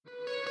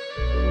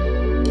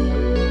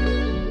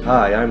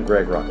Hi, I'm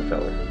Greg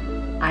Rockefeller.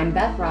 I'm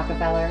Beth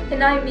Rockefeller.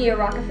 And I'm Mia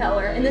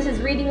Rockefeller, and this is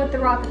Reading with the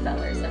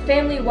Rockefellers, a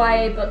family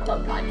YA book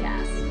club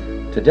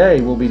podcast.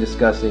 Today we'll be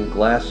discussing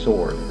Glass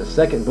Sword, the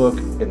second book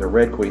in the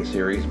Red Queen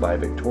series by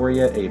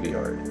Victoria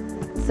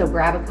Aveyard. So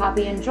grab a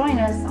copy and join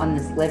us on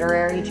this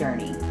literary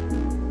journey.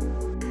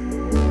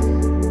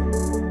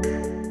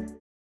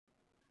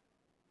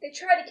 They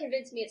try to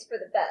convince me it's for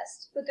the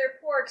best, but their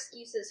poor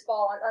excuses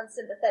fall on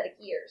unsympathetic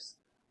ears.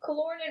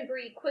 Kalorn and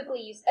Bree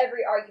quickly use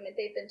every argument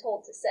they've been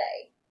told to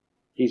say.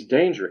 He's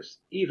dangerous,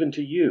 even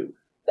to you.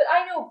 But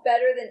I know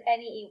better than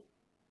any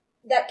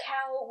that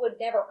Cal would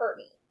never hurt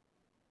me.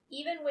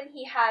 Even when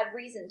he had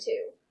reason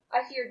to,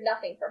 I feared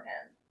nothing from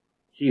him.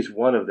 He's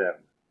one of them.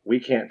 We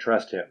can't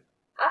trust him.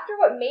 After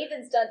what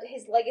Maven's done to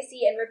his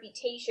legacy and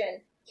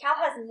reputation, Cal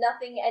has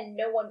nothing and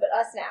no one but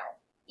us now,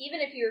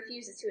 even if he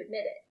refuses to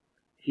admit it.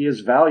 He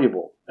is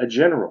valuable, a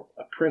general,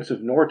 a prince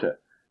of Norta,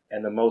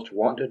 and the most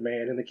wanted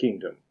man in the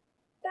kingdom.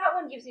 That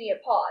one gives me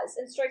a pause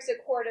and strikes a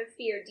chord of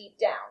fear deep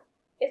down.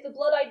 If the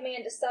blood-eyed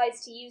man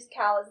decides to use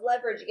Cal as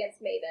leverage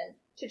against Maven,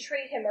 to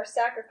trade him or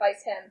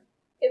sacrifice him,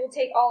 it will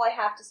take all I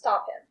have to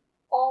stop him.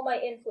 All my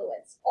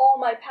influence, all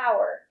my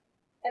power,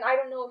 and I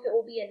don't know if it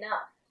will be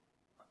enough.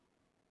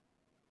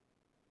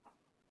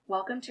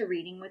 Welcome to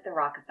Reading with the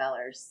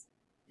Rockefellers.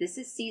 This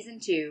is Season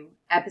 2,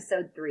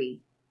 Episode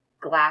 3,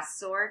 Glass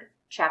Sword,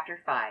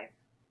 Chapter 5.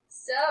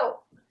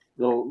 So,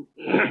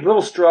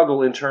 Little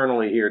struggle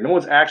internally here. No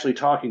one's actually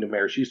talking to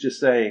Mare. She's just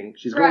saying,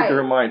 she's going through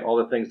her mind all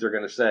the things they're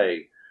going to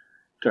say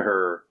to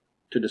her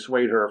to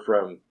dissuade her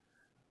from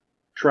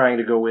trying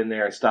to go in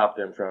there and stop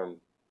them from,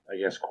 I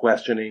guess,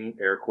 questioning,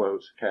 air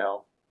quotes,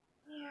 Cal.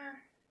 Yeah.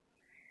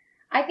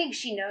 I think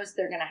she knows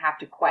they're going to have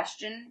to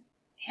question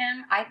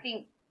him. I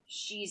think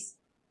she's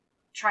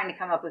trying to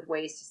come up with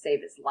ways to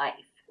save his life.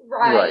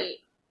 right.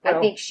 I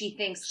think she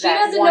thinks She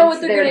that doesn't know what once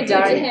they're going to do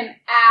to him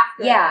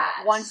after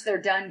that. Once they're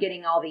done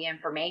getting all the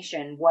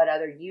information, what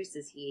other use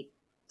is he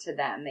to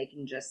them? They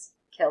can just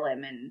kill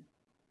him and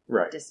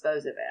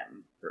dispose of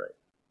him. Right.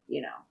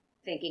 You know,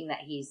 thinking that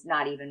he's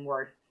not even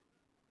worth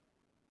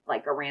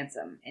like a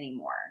ransom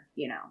anymore.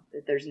 You know,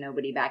 that there's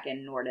nobody back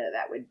in Norta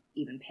that would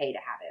even pay to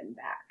have him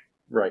back.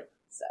 Right.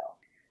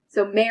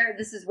 So Mare,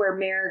 this is where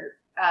Mare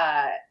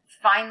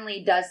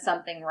finally does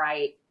something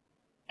right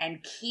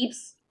and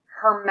keeps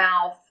her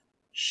mouth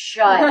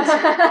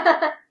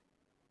shut.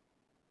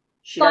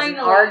 She doesn't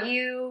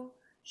argue.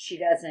 She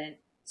doesn't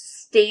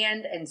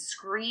stand and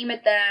scream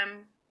at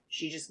them.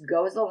 She just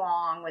goes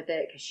along with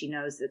it because she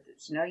knows that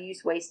there's no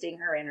use wasting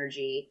her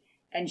energy.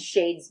 And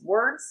Shade's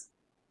words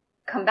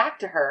come back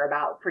to her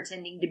about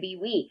pretending to be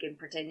weak and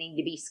pretending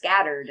to be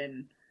scattered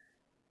and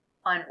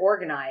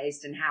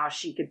unorganized, and how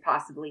she could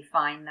possibly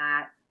find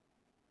that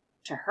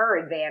to her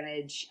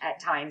advantage at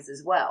times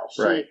as well.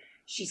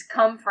 She's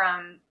come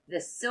from the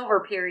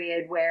silver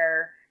period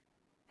where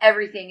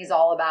everything is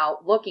all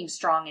about looking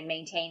strong and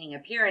maintaining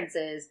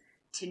appearances,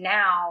 to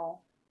now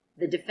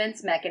the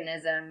defense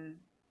mechanism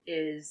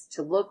is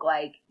to look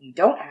like you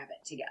don't have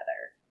it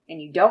together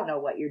and you don't know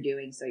what you're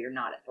doing, so you're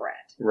not a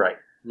threat. Right.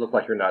 Look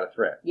like you're not a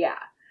threat. Yeah.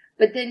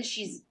 But then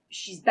she's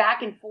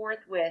back and forth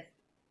with,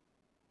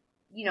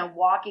 you know,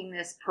 walking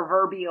this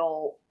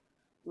proverbial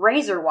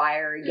razor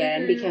wire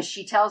again, because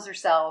she tells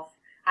herself,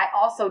 I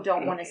also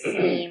don't want to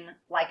seem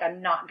like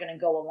I'm not going to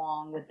go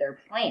along with their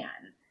plan.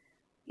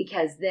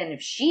 Because then if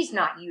she's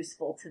not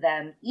useful to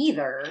them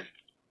either,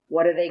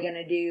 what are they going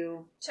to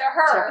do to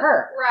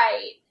her?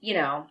 Right. You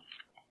know.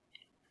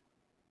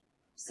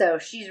 So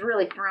she's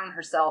really thrown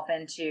herself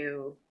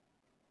into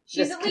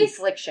this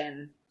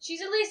confliction.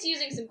 She's at least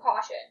using some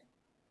caution.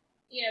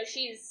 You know,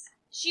 she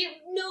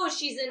knows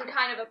she's in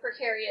kind of a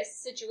precarious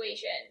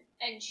situation,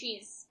 and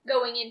she's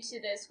going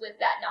into this with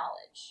that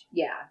knowledge.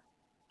 Yeah.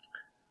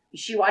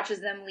 She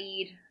watches them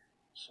lead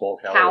Swole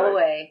Cal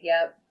away.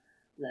 Yep.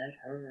 Let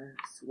her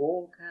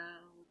swole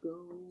Cal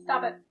go.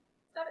 Stop it.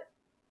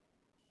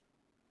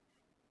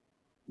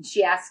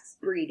 She asks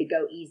Bree to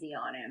go easy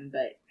on him,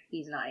 but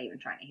he's not even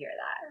trying to hear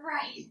that.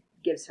 Right. He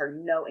gives her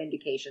no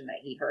indication that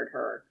he heard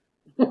her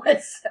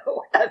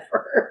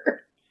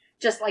whatsoever.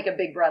 Just like a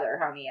big brother,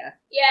 huh, Mia?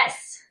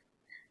 Yes.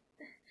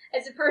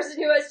 As a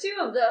person who has two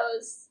of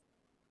those,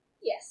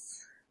 yes.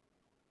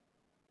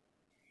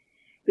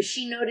 But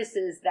she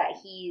notices that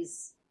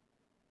he's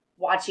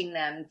watching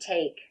them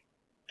take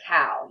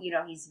Cal. You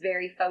know, he's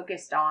very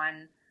focused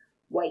on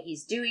what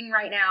he's doing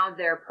right now.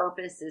 Their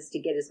purpose is to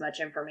get as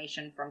much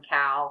information from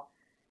Cal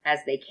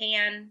as they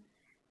can.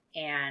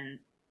 And,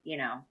 you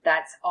know,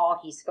 that's all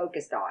he's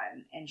focused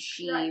on. And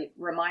she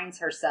reminds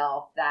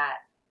herself that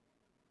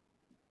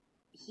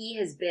he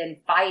has been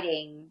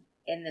fighting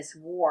in this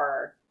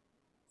war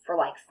for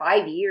like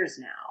 5 years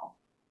now.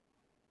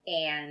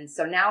 And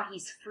so now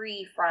he's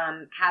free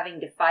from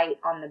having to fight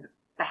on the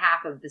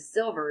behalf of the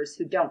Silvers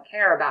who don't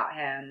care about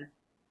him.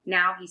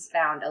 Now he's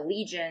found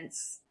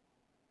allegiance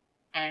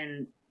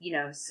and, you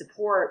know,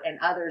 support and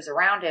others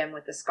around him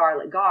with the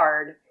Scarlet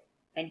Guard.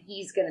 And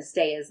he's going to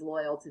stay as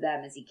loyal to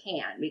them as he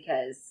can,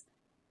 because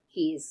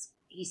he's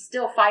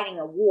still fighting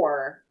a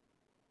war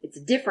it's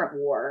a different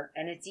war,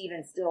 and it's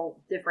even still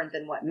different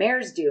than what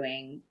Mare's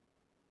doing.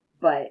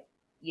 But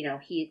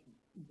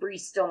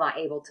Bree's still not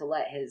able to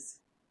let his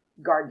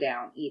guard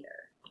down either.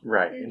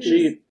 Right, and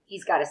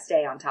He's got to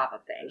stay on top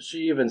of things.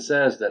 She even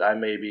says that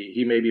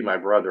he may be my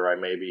brother, I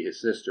may be his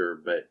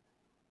sister, but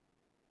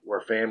we're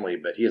family.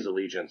 But his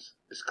allegiance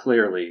is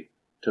clearly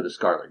to the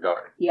Scarlet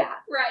Guard. Yeah,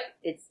 Right.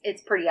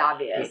 It's pretty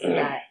obvious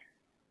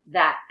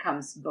that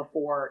comes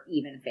before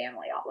even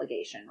family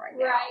obligation right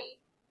now. Right.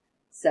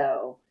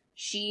 So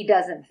she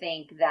doesn't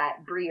think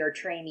that Bree or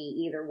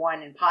Trainee, either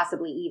one, and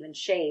possibly even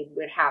Shade,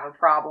 would have a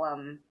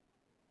problem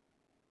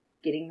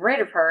getting rid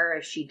of her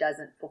if she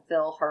doesn't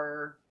fulfill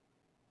her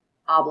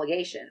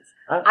obligations.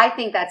 I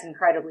think that's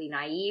incredibly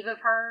naive of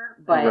her,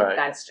 but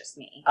that's just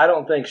me. I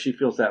don't think she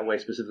feels that way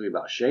specifically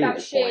about Shade at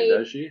this point,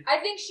 does she? I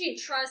think she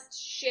trusts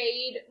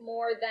Shade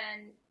more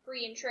than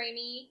Bree and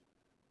Trainee.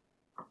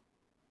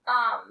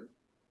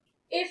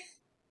 If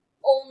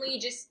only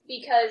just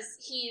because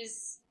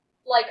he's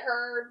like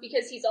her,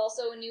 because he's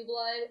also a new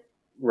blood.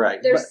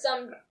 Right. There's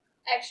some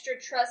extra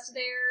trust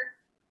there.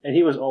 And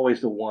he was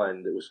always the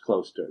one that was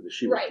close to her, that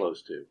she was Right.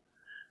 close to.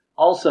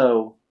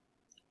 Also,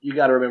 you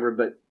got to remember,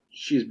 but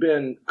she's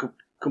been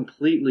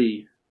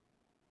completely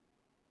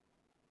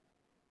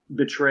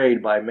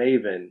betrayed by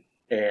Maven.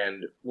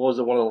 And what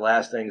was one of the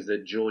last things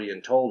that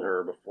Julian told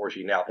her before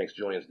she now thinks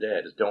Julian's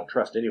dead is don't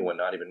trust anyone,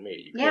 not even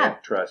me. You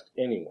can't trust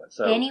anyone.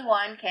 So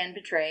anyone can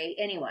betray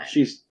anyone.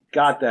 She's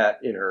got that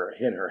in her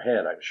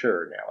head, I'm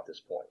sure, now at this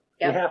point.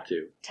 Yep. You have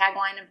to.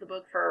 Tagline of the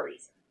book for a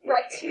reason.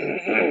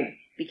 Right.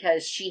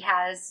 Because she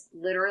has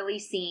literally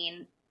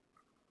seen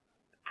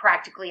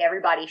practically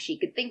everybody she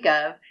could think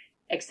of,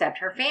 except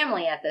her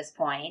family at this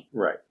point,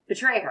 right,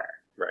 betray her.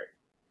 Right.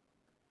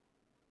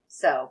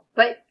 So,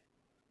 but,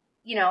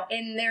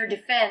 in their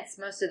defense,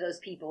 most of those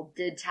people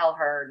did tell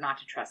her not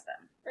to trust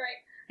them. Right.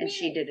 And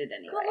she did it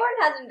anyway.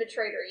 K'Lorn hasn't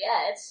betrayed her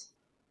yet.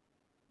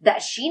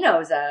 That she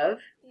knows of.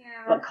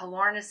 Yeah. But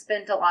K'Lorn has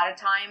spent a lot of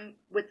time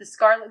with the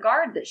Scarlet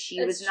Guard that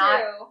she was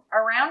not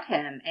around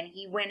him. And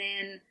he went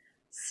in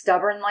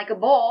stubborn like a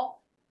bull.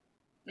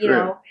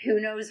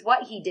 Who knows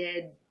what he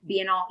did,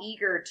 being all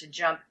eager to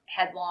jump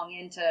headlong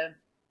into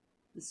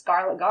the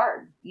Scarlet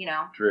Guard,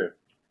 True.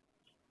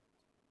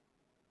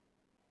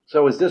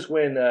 So is this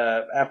when,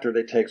 after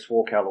they take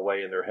Swolcal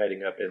away and they're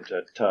heading up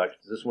into Tuck,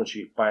 is this when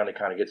she finally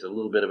kind of gets a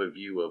little bit of a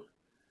view of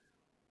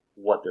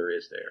what there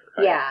is there?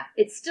 Right? Yeah,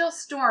 it's still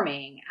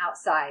storming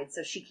outside,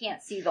 so she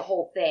can't see the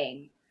whole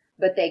thing.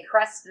 But they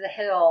crest the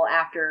hill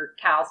after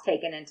Cal's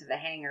taken into the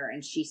hangar,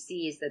 and she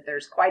sees that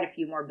there's quite a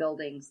few more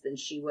buildings than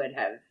she would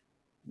have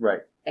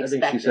Right.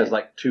 expected. I think she says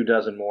like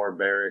 24 more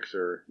barracks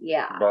or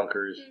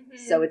bunkers. Mm-hmm.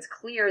 So it's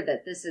clear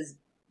that this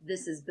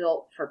is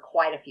built for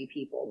quite a few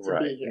people to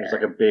be here. There's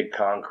like a big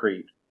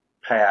concrete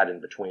pad in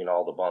between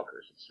all the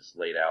bunkers. It's just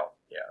laid out.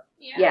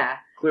 Yeah.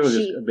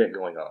 Clearly there's a bit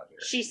going on here.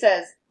 She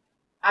says,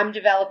 I'm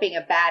developing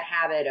a bad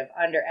habit of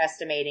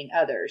underestimating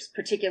others,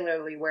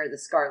 particularly where the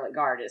Scarlet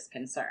Guard is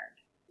concerned.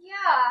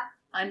 Yeah.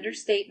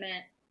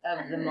 Understatement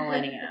of the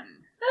millennium.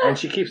 And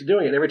she keeps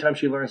doing it. Every time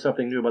she learns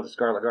something new about the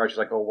Scarlet Guard, she's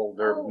like, oh, well,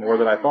 they're more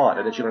than I thought.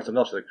 And then she learns something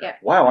else. She's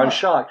like, wow, I'm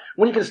shocked.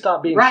 When are you going to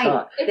stop being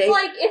shocked?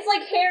 It's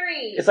like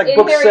Harry. It's like in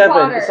book Harry 7.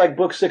 Potter. It's like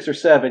book 6 or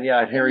 7. Yeah,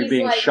 and Harry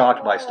being like,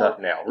 shocked by stuff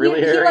now. Really,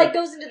 he Harry? like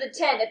goes into the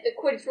tent at the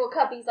Quidditch World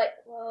Cup. And he's like,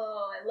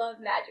 whoa, I love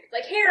magic. It's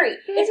like, Harry,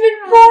 it's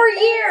been 4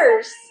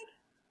 years.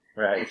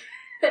 Right.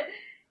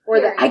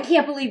 Or I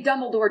can't believe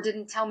Dumbledore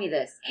didn't tell me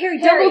this. Harry,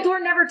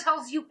 Dumbledore never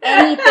tells you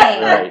anything.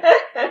 Right.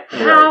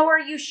 How are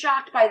you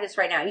shocked by this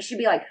right now? You should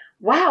be like,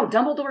 wow,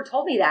 Dumbledore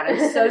told me that.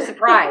 I'm so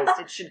surprised.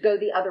 It should go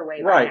the other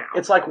way right now.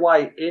 It's like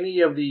why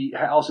any of the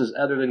houses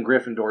other than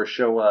Gryffindor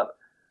show up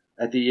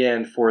at the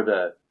end for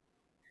the...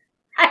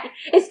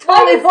 It's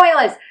totally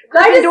pointless.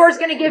 Gryffindor's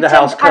going to give... The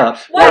house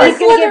cups. Why does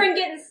Slytherin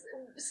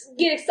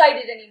get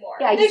excited anymore?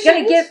 Yeah, he's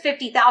going to give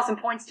 50,000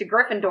 points to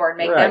Gryffindor and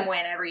make them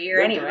win every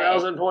year anyway.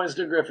 50,000 points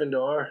to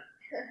Gryffindor.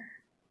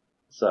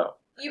 So...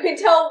 You can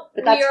tell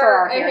but that's we for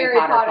are our a Harry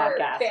Potter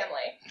podcast.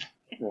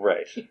 family.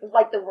 Right.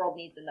 Like the world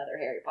needs another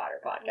Harry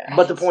Potter podcast.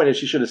 But the point is,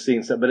 she should have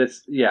seen some. But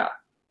it's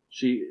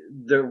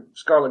the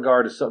Scarlet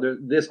Guard is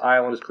this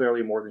island is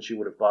clearly more than she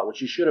would have thought, which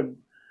she should have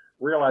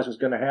realized was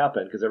going to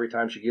happen. Because every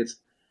time she gets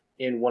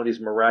in one of these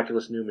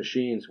miraculous new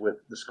machines with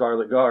the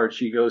Scarlet Guard,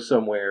 she goes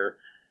somewhere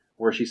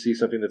where she sees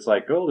something that's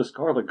like, oh, the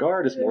Scarlet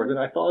Guard is more than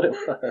I thought it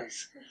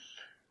was.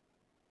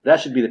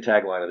 That should be the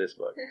tagline of this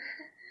book.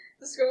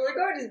 The Scarlet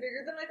Guard is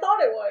bigger than I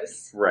thought it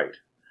was. Right.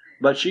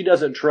 But she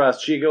doesn't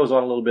trust. She goes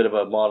on a little bit of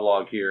a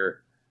monologue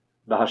here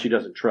about how she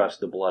doesn't trust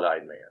the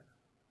Blood-Eyed Man.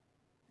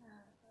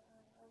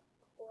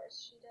 Of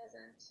course she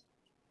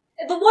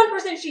doesn't. The one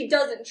person she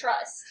doesn't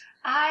trust.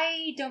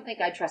 I don't think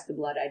I trust the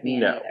Blood-Eyed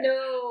Man either.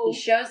 No. He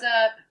shows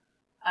up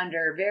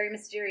under very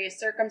mysterious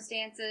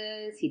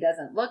circumstances. He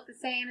doesn't look the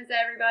same as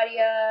everybody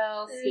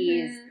else. Mm-hmm.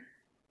 He's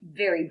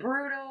very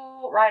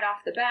brutal right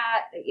off the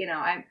bat.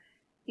 I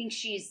think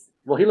she's...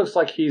 Well, he looks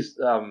like he's...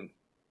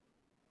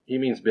 he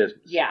means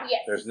business. Yeah.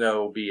 Yes. There's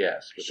no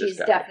BS with She's this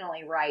guy.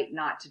 definitely right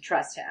not to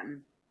trust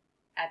him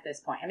at this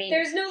point. I mean,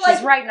 There's no, she's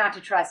like... right not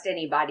to trust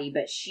anybody,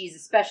 but she's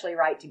especially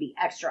right to be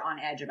extra on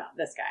edge about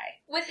this guy.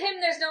 With him,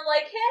 there's no,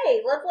 like,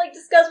 hey, let's, like,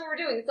 discuss what we're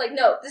doing. It's like,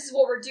 no, this is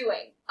what we're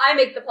doing. I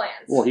make the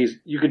plans. Well,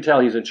 you can tell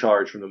he's in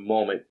charge from the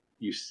moment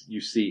you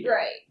see him.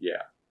 Right.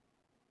 Yeah.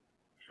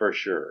 For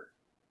sure.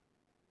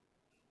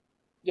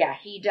 Yeah,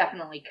 he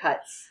definitely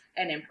cuts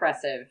an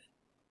impressive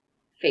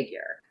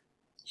figure.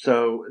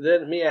 So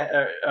then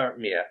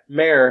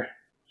Mare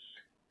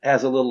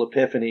has a little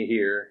epiphany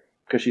here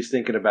because she's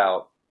thinking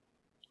about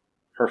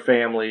her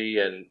family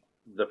and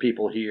the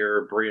people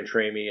here, Bree and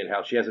Tramy, and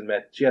how she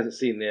hasn't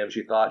seen them.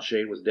 She thought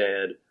Shade was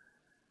dead.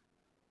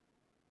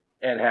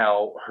 And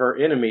how her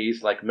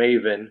enemies, like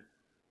Maven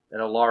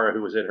and Alara,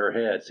 who was in her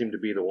head, seem to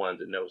be the ones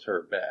that knows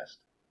her best.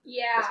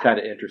 Yeah. It's kind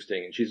of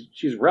interesting. And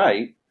she's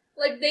right.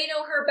 Like, they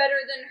know her better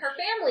than her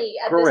family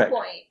at Correct. this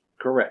point.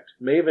 Correct.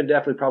 Maven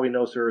definitely probably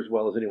knows her as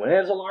well as anyone.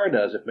 As Alara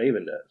does, if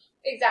Maven does.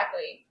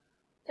 Exactly.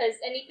 Because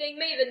anything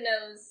Maven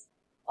knows,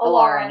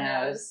 Alara Alara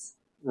knows. knows.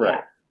 Right.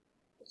 Yeah.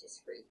 Which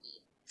is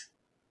freaky.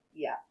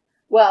 Yeah.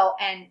 Well,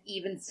 and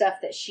even stuff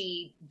that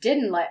she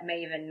didn't let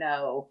Maven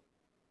know,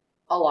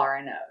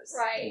 Alara knows.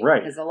 Right.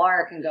 Right. Because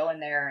Alara can go in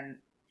there and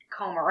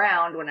comb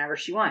around whenever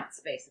she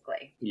wants,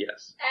 basically.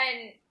 Yes.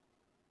 And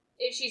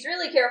if she's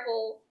really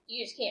careful,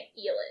 you just can't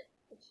feel it.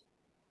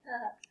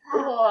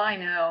 Oh, I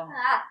know.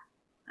 Ah.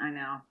 I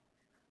know.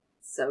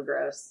 So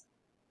gross.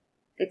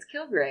 It's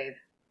Kilgrave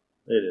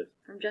It is.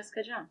 from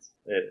Jessica Jones.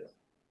 It is.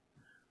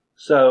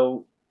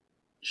 So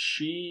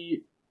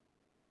she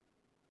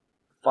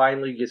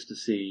finally gets to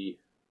see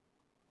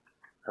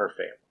her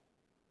family.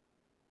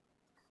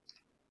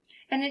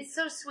 And it's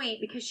so sweet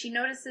because she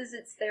notices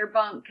it's their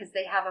bunk because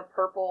they have a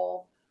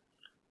purple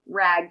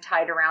rag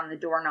tied around the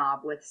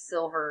doorknob with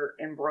silver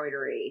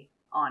embroidery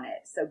on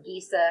it. So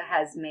Gisa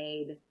has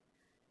made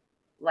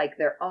like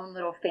their own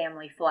little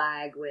family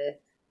flag with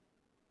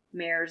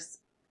Mare's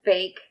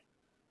fake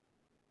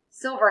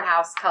silver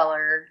house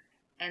color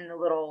and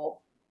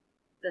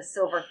the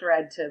silver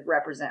thread to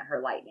represent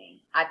her lightning.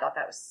 I thought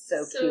that was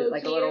so cute,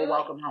 like a little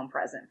welcome home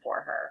present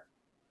for her.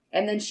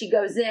 And then she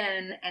goes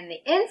in and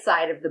the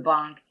inside of the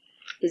bunk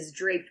is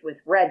draped with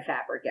red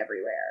fabric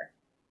everywhere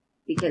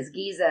because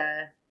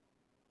Giza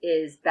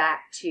is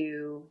back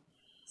to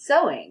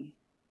sewing.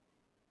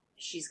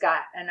 She's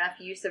got enough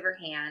use of her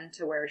hand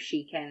to where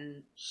she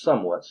can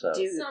Somewhat so.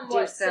 do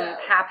Somewhat some so.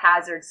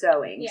 haphazard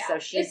sewing. Yeah. So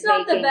she's it's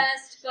not making, the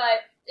best,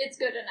 but it's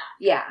good enough.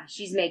 Yeah,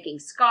 she's making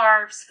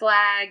scarves,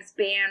 flags,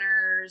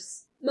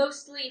 banners.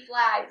 Mostly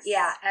flags.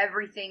 Yeah,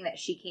 everything that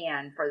she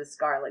can for the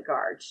Scarlet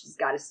Guard. She's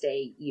got to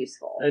stay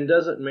useful. And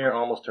doesn't Mare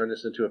almost turn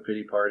this into a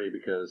pity party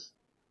because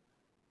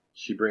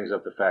she brings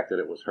up the fact that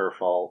it was her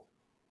fault,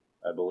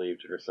 I believe,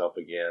 to herself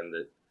again,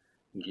 that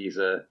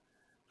Giza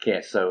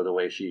can't sew the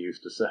way she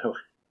used to sew.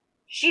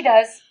 She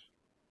does.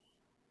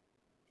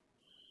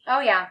 Oh,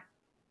 yeah.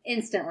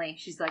 Instantly.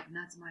 She's like,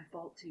 that's my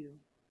fault, too.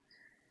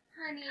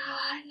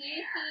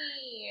 Honey.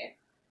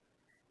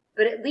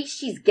 But at least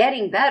she's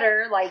getting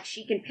better. Like,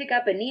 she can pick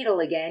up a needle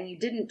again. You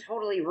didn't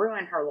totally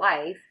ruin her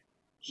life.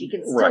 She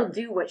can still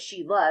do what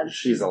she loves.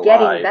 She's alive.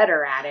 Getting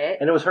better at it.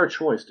 And it was her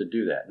choice to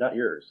do that, not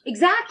yours.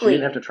 Exactly. She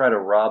didn't have to try to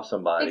rob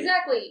somebody.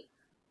 Exactly.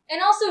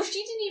 And also,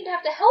 she didn't even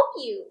have to help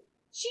you.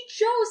 She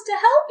chose to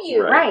help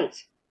you. Right.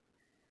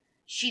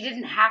 She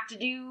didn't have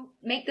to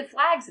make the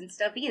flags and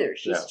stuff either.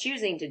 She's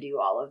choosing to do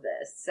all of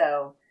this.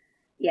 So,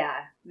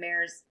 yeah,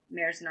 Mare's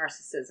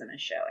narcissism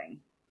is showing.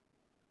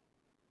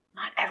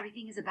 Not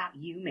everything is about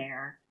you,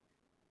 Mare.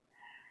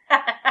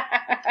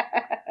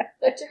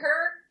 But to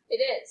her, it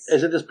is.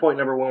 Is it this point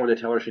number one where they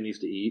tell her she needs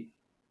to eat?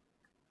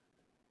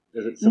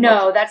 Is it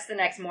No, that's the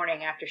next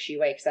morning after she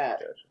wakes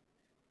up. Gotcha.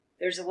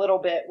 There's a little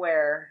bit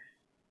where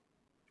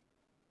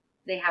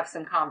they have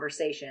some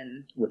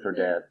conversation. With her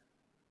dad.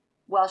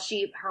 Well,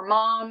 her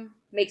mom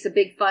makes a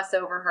big fuss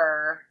over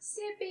her.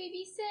 Sit,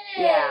 baby,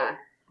 sit. Yeah.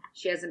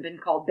 She hasn't been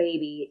called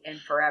baby in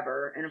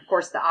forever. And of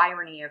course, the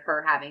irony of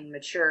her having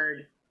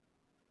matured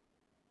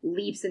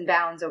leaps and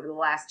bounds over the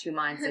last 2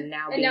 months and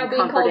now being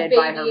comforted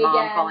by her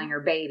mom calling her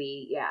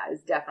baby,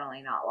 is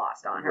definitely not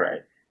lost on her.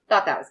 Right.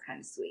 Thought that was kind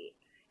of sweet.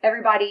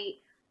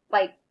 Everybody,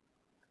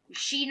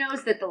 she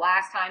knows that the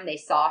last time they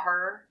saw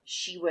her,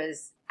 she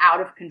was out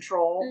of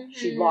control. Mm-hmm.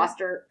 She'd lost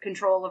her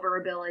control of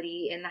her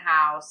ability in the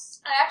house.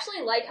 I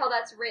actually like how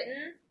that's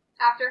written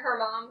after her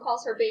mom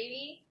calls her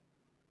baby.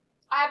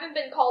 I haven't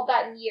been called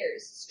that in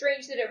years.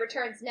 Strange that it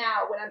returns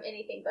now when I'm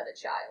anything but a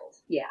child.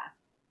 Yeah.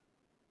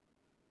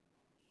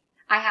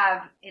 I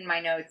have in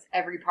my notes,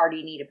 every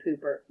party needs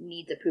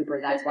a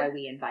pooper. That's why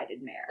we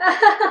invited Mare.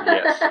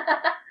 Yes.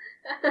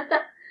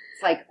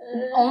 It's like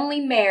only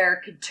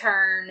Mare could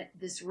turn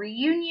this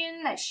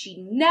reunion that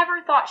she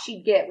never thought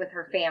she'd get with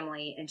her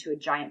family into a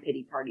giant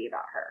pity party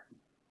about her.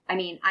 I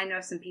mean, I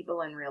know some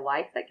people in real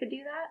life that could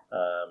do that.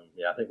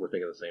 I think we're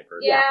thinking of the same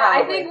person. Yeah, I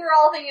probably. think we're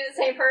all thinking of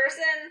the same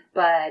person.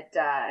 But,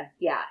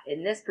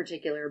 in this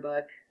particular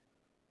book,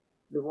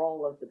 the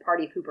role of the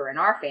party pooper in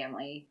our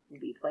family will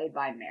be played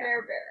by Mare.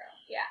 Mare Barrow,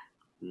 yeah.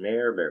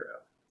 Mare Barrow.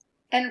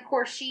 And of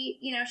course she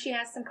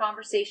has some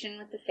conversation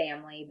with the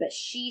family, but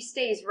she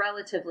stays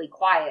relatively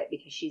quiet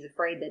because she's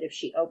afraid that if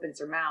she opens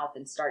her mouth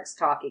and starts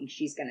talking,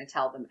 she's going to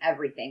tell them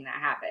everything that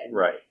happened.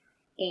 Right.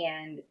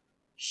 And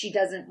she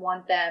doesn't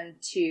want them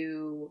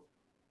to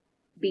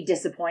be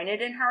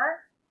disappointed in her.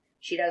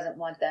 She doesn't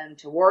want them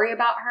to worry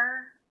about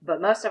her. But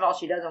most of all,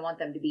 she doesn't want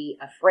them to be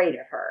afraid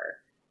of her.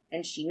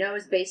 And she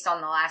knows based on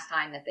the last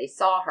time that they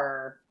saw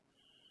her,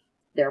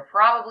 they're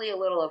probably a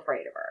little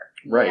afraid of her.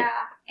 Right. Yeah.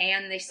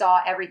 And they saw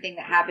everything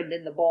that happened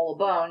in the Bowl of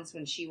Bones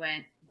when she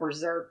went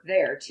berserk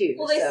there, too.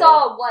 Well, they So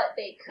saw what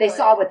they could. They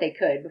saw what they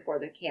could before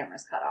the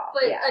cameras cut off.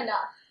 But yeah.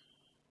 enough.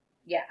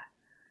 Yeah.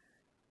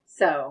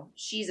 So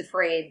she's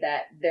afraid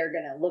that they're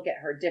going to look at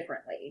her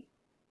differently.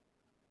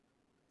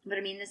 But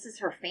I mean, this is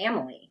her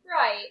family.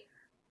 Right.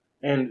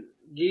 And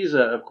Giza,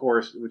 of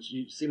course, which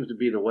seems to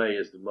be the way,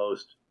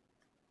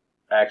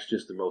 acts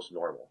just the most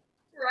normal.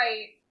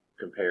 Right.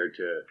 Compared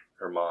to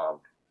her mom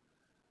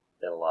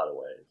in a lot of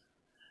ways.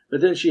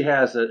 But then she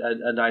has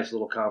a nice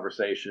little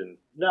conversation.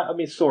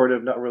 Sort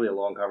of, not really a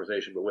long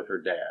conversation, but with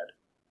her dad.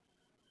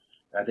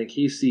 I think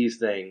he sees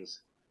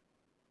things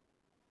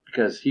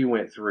because he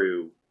went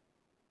through,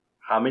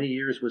 how many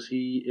years was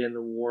he in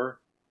the war?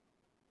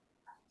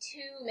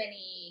 Too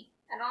many.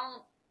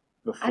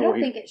 I don't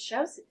think it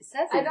says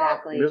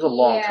exactly. It was a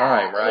long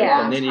time, right?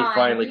 Yeah. And then he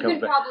finally You comes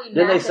can back. probably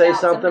Didn't they map it say out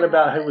something somehow,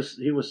 about but-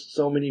 he was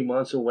so many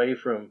months away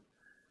from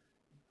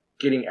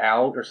getting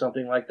out or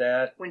something like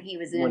that? When he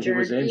was When injured. he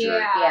was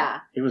injured. Yeah.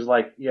 He was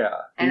like, yeah.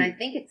 And I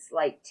think it's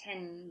like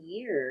 10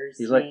 years.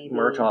 He's like maybe.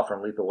 Murtaugh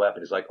from Lethal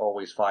Weapon. He's like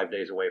always 5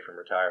 days away from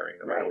retiring,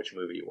 no matter Right. which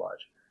movie you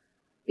watch.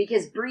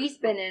 Because Bree's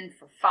been in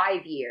for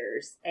 5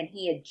 years, and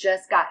he had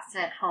just got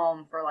sent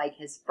home for like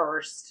his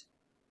first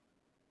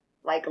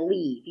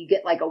leave. You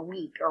get like a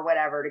week or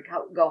whatever to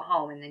go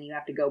home, and then you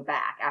have to go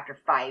back after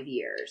 5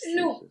 years.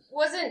 No, Jesus.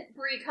 wasn't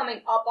Bree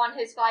coming up on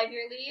his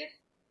 5-year leave?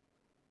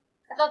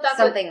 I thought that's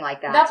Something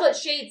like that. That's what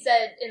Shade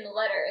said in the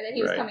letter, that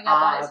he was Right. coming up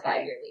on his okay.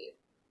 5-year leave.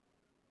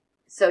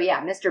 So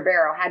yeah, Mr.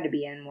 Barrow had to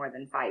be in more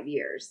than 5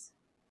 years.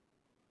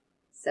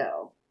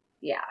 So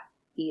yeah,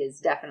 he is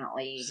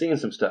definitely Seeing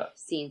some stuff.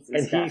 seen some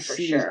And stuff he for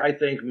sees, sure. I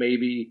think,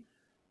 maybe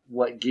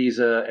what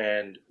Giza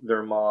and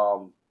their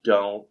mom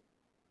don't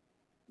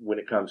when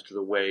it comes to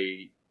the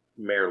way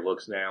Mare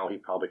looks now. He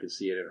probably could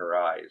see it in her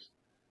eyes.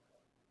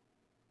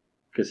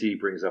 Because he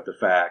brings up the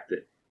fact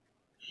that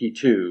he,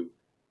 too,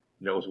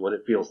 knows what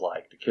it feels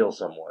like to kill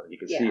someone. You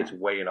can see Yeah. it's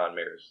weighing on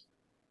Mare's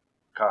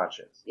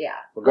conscience. Yeah.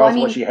 Regardless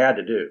of what she had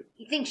to do.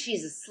 He thinks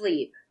she's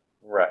asleep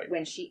Right.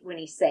 when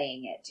he's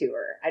saying it to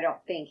her. I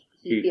don't think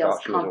he He feels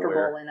thought she was comfortable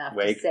aware. enough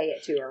Awake. to say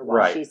it to her while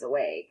Right. she's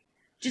awake.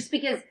 Just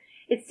because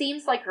it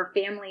seems like her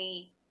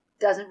family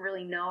doesn't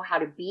really know how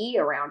to be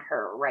around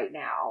her right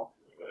now.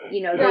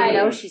 You know, they Right.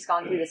 know she's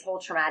gone through this whole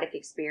traumatic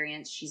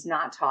experience. She's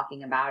not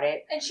talking about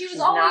it. And she was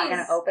She's always not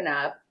going to open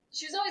up.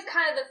 She was always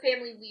kind of the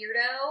family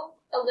weirdo,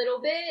 a little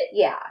bit.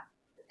 Yeah.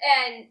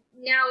 And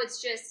now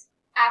it's just,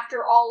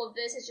 after all of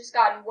this, it's just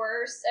gotten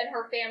worse, and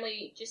her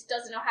family just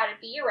doesn't know how to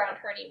be around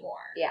her anymore.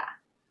 Yeah.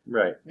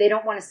 Right. They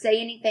don't want to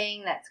say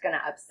anything that's going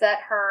to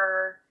upset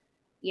her.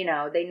 You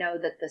know, they know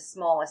that the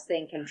smallest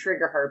thing can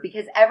trigger her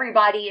because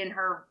everybody in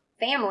her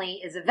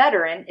family is a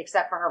veteran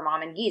except for her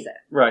mom and Giza.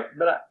 Right.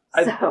 But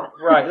So-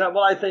 right. Well,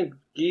 I think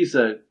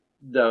Giza,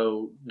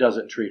 though,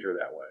 doesn't treat her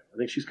that way. I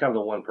think she's kind of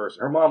the one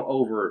person. Her mom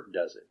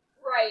overdoes it.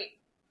 Right.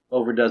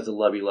 Overdoes the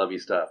lovey-lovey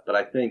stuff. But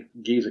I think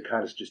Giza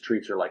kind of just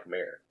treats her like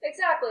Mare.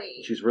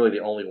 Exactly. She's really the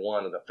only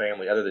one in the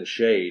family, other than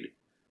Shade,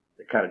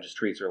 that kind of just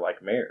treats her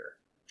like Mare.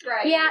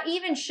 Right. Yeah,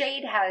 even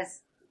Shade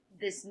has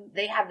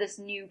they have this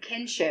new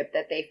kinship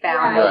that they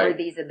found Right. over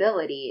these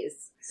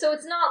abilities. So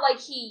it's not like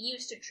he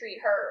used to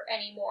treat her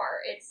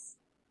anymore. It's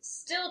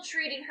still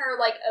treating her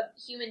like a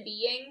human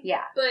being,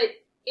 Yeah. but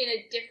in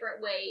a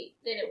different way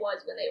than it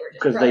was when they were just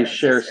Because brother they and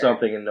share sister.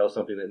 something and know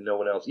something that no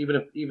one else,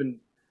 even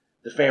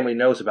the family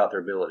knows about their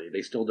ability,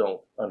 they still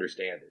don't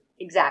understand it.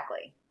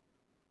 Exactly.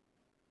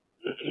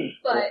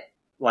 But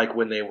Like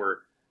when they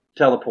were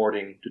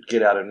teleporting to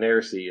get out of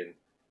Nersea, and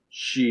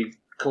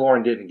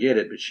Kaloran didn't get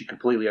it, but she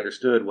completely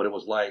understood what it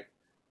was like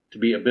to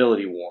be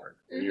ability worn.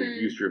 And you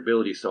Mhm. used your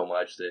ability so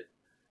much that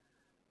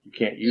you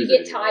can't you use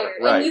get it anymore.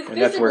 tired, Right. and you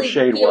that's where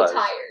physically Shade feel was.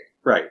 tired.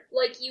 Right.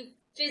 Like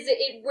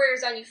it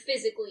wears on you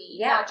physically,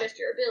 Yeah. not just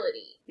your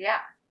ability.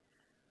 Yeah.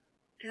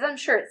 Because I'm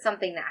sure it's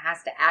something that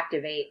has to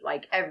activate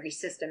like every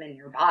system in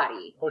your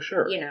body, Oh,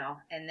 sure. you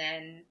know, and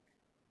then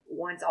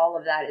once all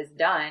of that is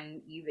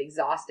done, you've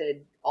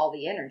exhausted all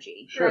the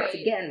energy. Sure. That's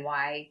again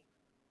why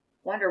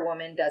Wonder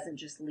Woman doesn't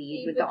just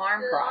lead with the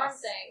arm arm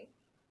cross. thing.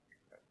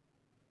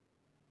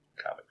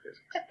 Comic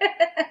physics.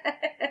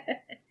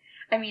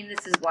 I mean,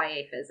 this is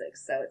YA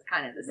physics, so it's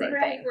kind of the same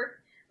Right. thing.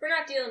 We're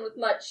not dealing with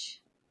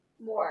much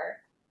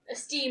more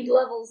esteemed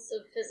levels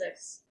of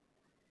physics.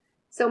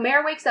 So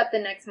Mare wakes up the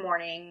next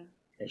morning.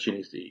 And she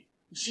needs to eat.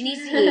 She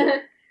needs to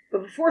eat,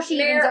 but before she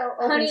even Mare,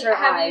 opens honey, her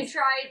have eyes, you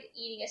tried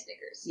eating a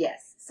Snickers?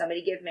 yes,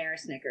 somebody give Mare a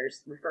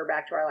Snickers. Refer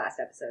back to our last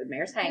episode.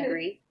 Mare's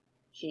hangry.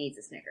 She needs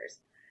a Snickers.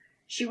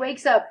 She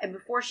wakes up, and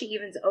before she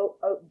even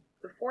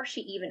before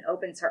she even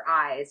opens her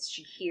eyes,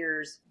 she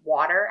hears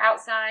water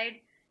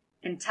outside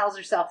and tells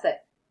herself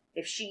that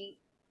if she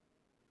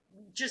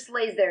just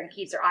lays there and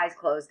keeps her eyes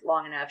closed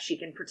long enough, she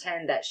can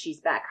pretend that she's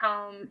back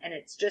home and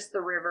it's just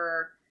the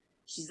river.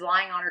 She's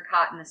lying on her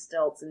cot in the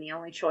stilts, and the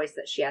only choice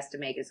that she has to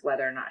make is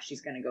whether or not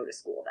she's going to go to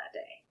school that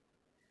day.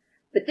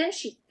 But then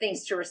she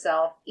thinks to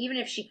herself, even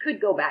if she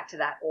could go back to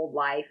that old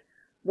life,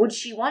 would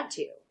she want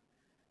to?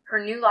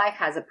 Her new life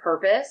has a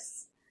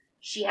purpose.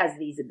 She has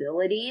these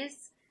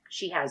abilities.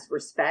 She has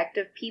respect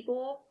of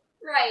people.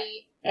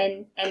 Right.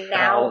 And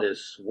Cal now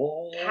is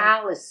swole.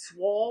 Cal is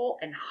swole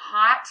and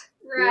hot,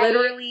 Right.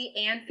 literally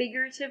and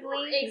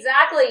figuratively.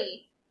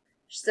 Exactly.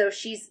 So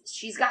she's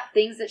got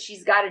things that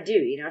she's got to do.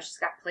 You know, she's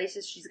got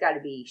places she's got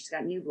to be. She's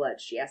got new blood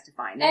she has to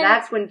find. And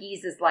that's when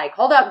Giza's like,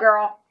 hold up,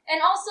 girl.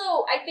 And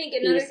also, I think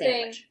another Eat a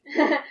sandwich.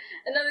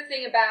 another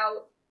thing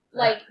about,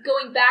 like,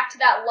 going back to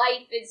that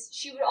life is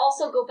she would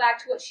also go back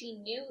to what she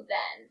knew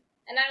then.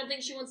 And I don't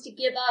think she wants to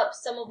give up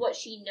some of what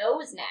she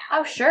knows now.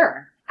 Oh,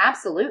 sure.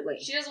 Absolutely.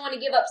 She doesn't want to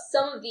give up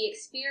some of the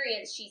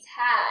experience she's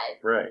had.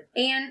 Right.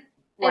 And And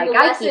like the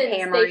I lessons keep they've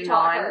hammering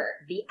taught on, her.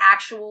 the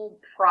actual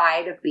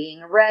pride of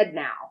being a red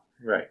now.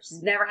 Right.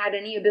 She's never had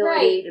any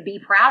ability to be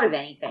proud of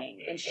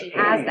anything, and she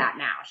has that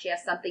now. She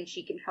has something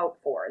she can hope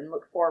for and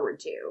look forward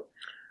to.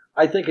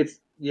 I think it's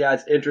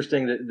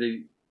interesting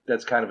that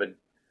that's kind of a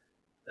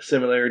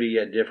similarity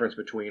yet difference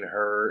between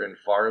her and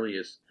Farley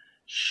is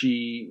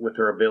she, with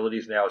her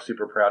abilities now, is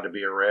super proud to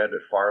be a red, but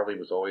Farley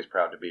was always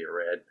proud to be a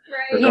red.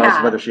 Right. Regardless Yeah.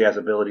 of whether she has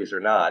abilities or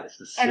not. It's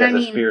just, she And has I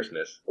this mean-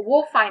 fierceness.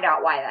 We'll find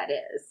out why that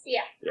is.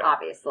 Yeah. Yeah.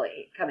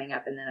 Obviously, coming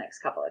up in the next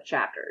couple of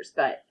chapters.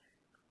 But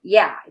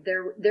yeah,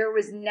 there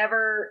was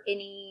never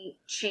any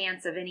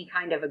chance of any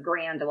kind of a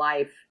grand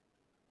life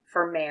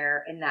for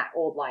Mare in that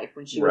old life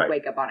when she would Right.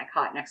 wake up on a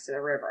cot next to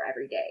the river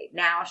every day.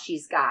 Now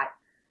she's got,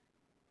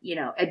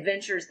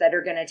 adventures that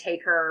are going to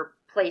take her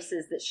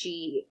places that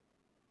she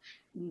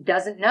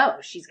doesn't know.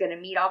 She's going to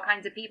meet all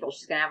kinds of people.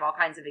 She's going to have all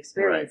kinds of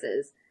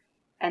experiences.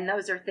 And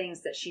those are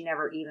things that she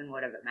never even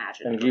would have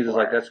imagined. And Jesus is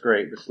before. like, that's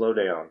great, but slow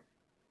down.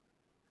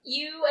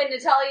 You and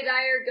Natalia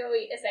Dyer go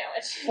eat a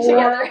sandwich For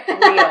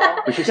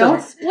together. But she real. Don't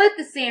says- split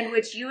the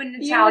sandwich. You and You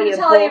and Natalia,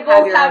 Natalia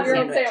both have your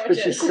own own sandwich. But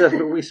she sandwiches. says,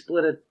 but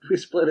we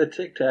split a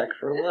Tic Tac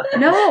for lunch.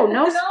 No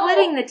No.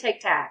 splitting the Tic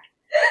Tac.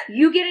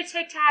 You get a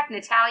Tic Tac,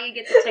 Natalia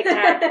gets a Tic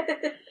Tac,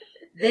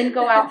 then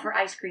go out for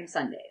ice cream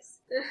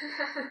sundaes.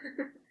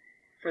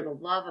 For the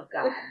love of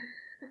God.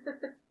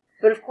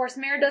 But of course,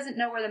 Mare doesn't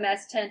know where the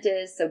mess tent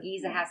is, so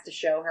Giza has to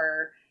show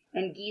her.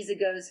 And Giza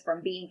goes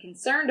from being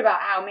concerned about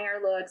how Mare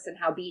looks and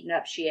how beaten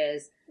up she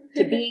is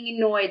to being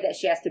annoyed that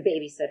she has to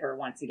babysit her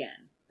once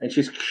again. And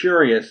she's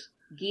curious,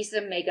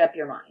 Giza, make up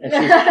your mind. and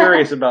she's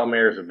curious about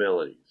Mare's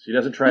abilities. She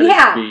doesn't try to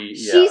be...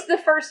 Yeah. She's the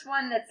first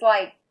one that's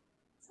like,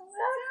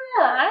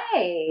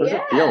 hi. What does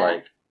it feel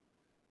like?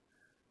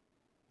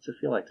 What's it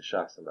feel like to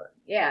shock somebody?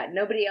 Yeah,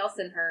 nobody else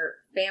in her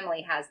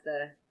family has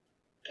the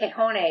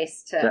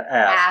cojones to To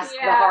ask. the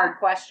Yeah. hard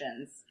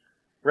questions.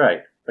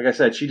 Right. Like I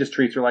said, she just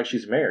treats her like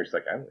she's Mare. She's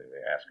like, I'm going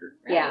to ask her.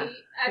 Yeah. Right?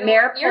 I don't-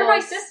 Mare You're my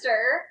pulls-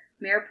 sister.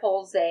 Mare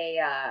pulls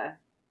a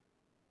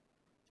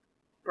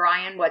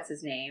Brian, what's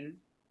his name,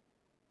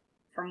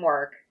 from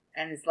work,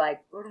 and is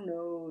like, I don't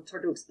know, it's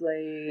hard to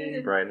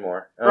explain. Brian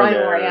Moore. Oh, Brian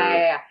no. Moore,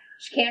 yeah.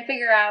 She can't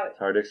figure out It's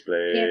hard to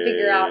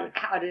explain.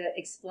 how to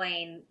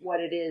explain what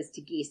it is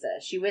to Giza.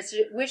 She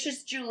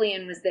wishes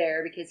Julian was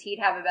there because he'd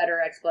have a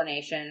better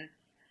explanation.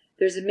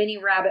 There's a mini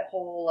rabbit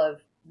hole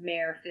of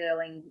Mare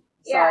feeling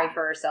sorry Yeah.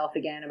 for herself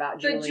again about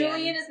Julian. But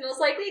Julian is most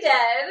likely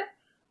dead.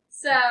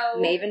 So.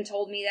 Maven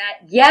told me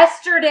that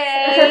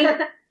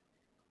yesterday.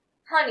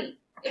 Honey,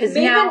 if 'Cause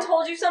Maven now-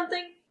 told you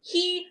something,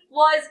 he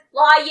was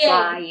lying.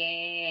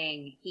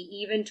 Lying. He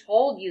even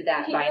told you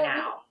that by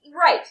now.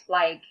 Right.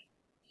 Like,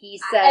 he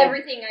said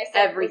Everything I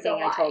said everything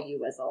was a I lie. told you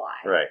was a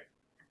lie. Right.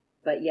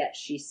 But yet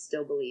she's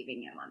still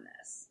believing him on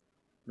this.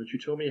 But you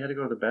told me you had to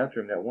go to the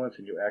bathroom that once,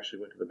 and you actually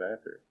went to the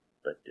bathroom.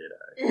 But did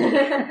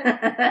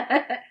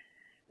I?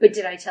 But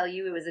did I tell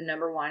you it was a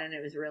number 1 and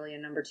it was really a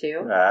number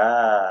 2?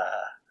 Ah.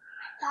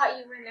 Thought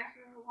you were in there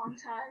for a long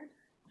time.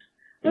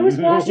 I was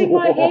washing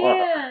my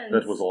hands.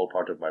 That was all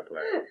part of my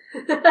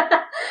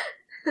plan.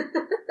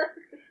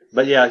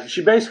 But yeah,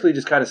 she basically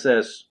just kind of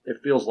says it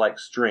feels like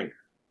strength,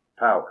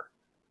 power.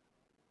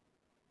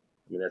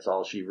 I mean, that's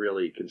all she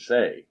really can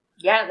say.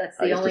 Yeah, that's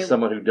I the guess only to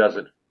someone who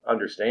doesn't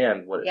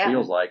understand what it Yeah.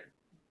 feels like,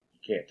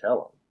 you can't tell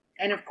them.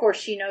 And of course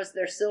she knows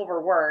they're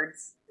silver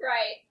words,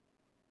 Right.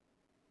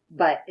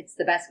 but it's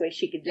the best way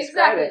she could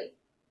describe Exactly. it.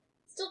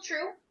 Still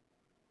true.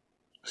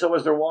 So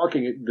as they're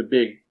walking the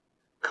big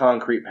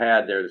concrete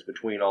pad there that's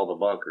between all the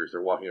bunkers,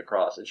 they're walking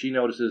across, and she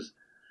notices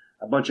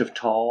a bunch of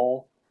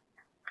tall,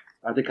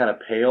 aren't they kind of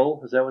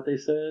pale? Is that what they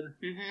said?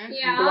 Mm-hmm.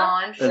 Yeah.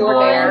 Blonde, And short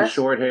blonde, hair.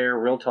 short hair,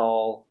 real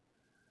tall,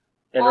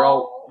 and they're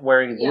all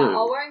wearing blue. Yeah,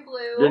 all wearing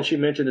blue. Didn't she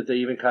mention that they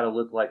even kind of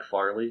look like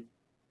Farley?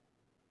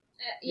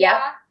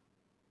 Yeah.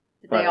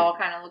 They all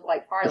kind of look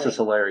like Farley. This is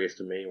hilarious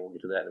to me. We'll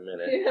get to that in a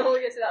minute. We'll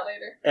get to that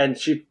later. And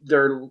she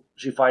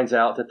finds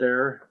out that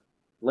they're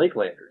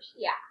Lakelanders.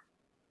 Yeah.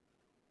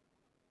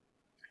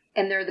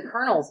 And they're the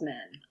Colonel's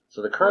men.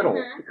 So the Colonel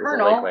Mhm. is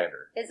Colonel. a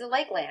Lakelander. Is a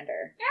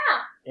Lakelander.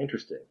 Yeah.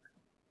 Interesting.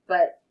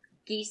 But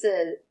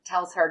Gisa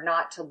tells her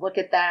not to look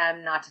at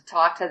them, not to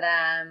talk to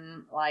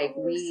them. Like,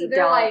 Oh, we so they're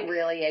don't like-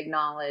 really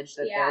acknowledge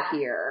that Yeah. they're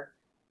here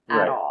at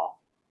Right.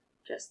 all.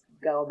 Just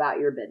go about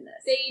your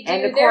business. They do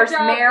and of their course,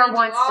 job, Mare we do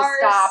wants to ours.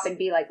 stop and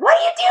be like, "What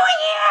are you doing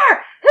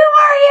here? Who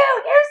are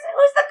you?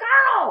 Who's the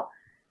Colonel?"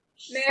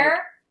 She's like,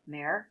 Mare,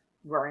 Mare,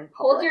 we're in public.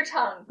 hold your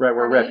tongue. Right,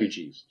 we're honey.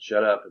 refugees.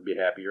 Shut up and be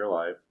happy you're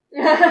alive.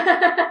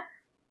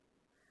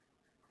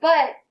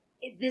 But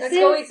this Let's is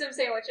go eat some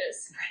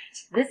sandwiches.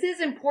 this is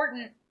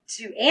important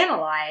to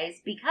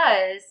analyze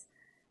because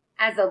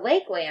as a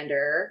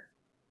Lakelander,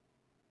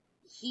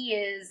 he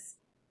is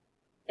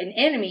an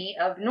enemy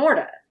of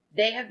Norda.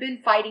 They have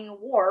been fighting a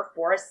war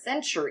for a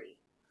century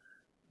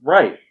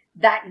Right.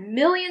 that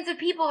millions of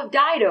people have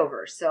died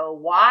over. So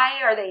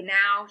why are they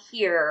now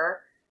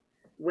here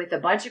with a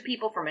bunch of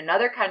people from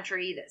another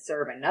country that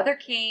serve another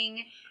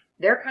king?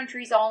 Their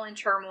country's all in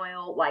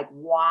turmoil. Like,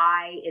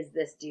 why is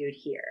this dude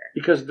here?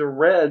 Because the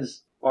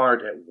Reds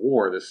aren't at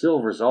war. The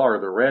Silvers are.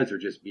 The Reds are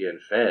just being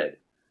fed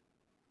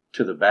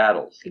to the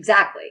battles.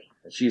 Exactly.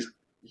 And she's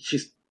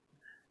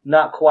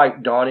not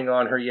quite dawning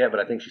on her yet, but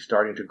I think she's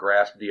starting to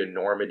grasp the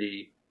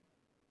enormity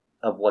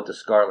of what the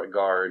Scarlet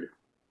Guard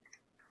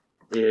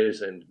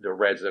is and the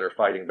Reds that are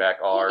fighting back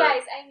are. You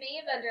guys, I may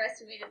have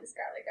underestimated the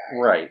Scarlet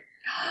Guard. Right.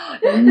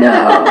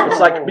 No. It's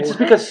like, just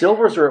because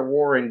Silvers are at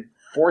war and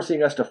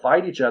forcing us to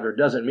fight each other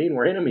doesn't mean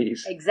we're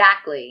enemies.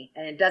 Exactly.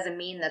 And it doesn't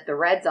mean that the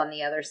Reds on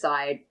the other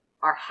side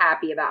are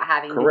happy about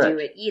having Correct. to do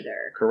it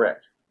either.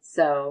 Correct.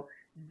 So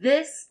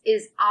this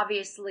is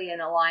obviously an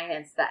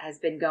alliance that has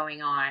been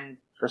going on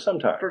For some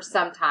time. for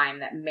some time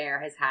that Mare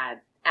has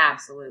had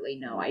absolutely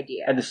no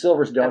idea. And the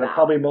Silvers don't, and About.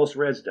 probably most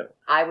Reds don't.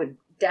 I would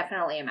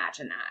definitely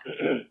imagine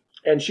that.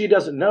 And she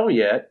doesn't know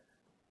yet.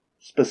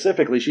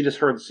 Specifically, she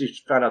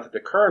found out that the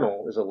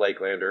Colonel is a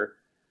Lakelander,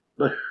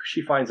 but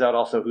she finds out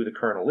also who the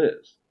Colonel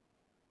is.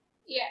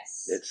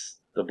 Yes. It's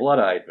the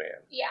Blood-Eyed Man.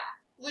 Yeah.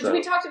 Which So-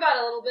 we talked about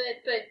a little bit,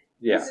 but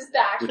Yeah. this is the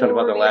actual We talked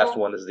about reveal. the last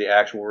one. This is the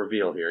actual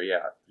reveal here.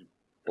 Yeah.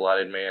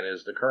 Blooded Man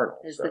is the Colonel.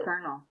 Is so. the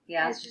Colonel.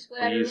 Yeah. It's just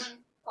what He's-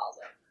 everyone calls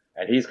it.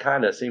 And he's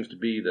kind of seems to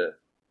be the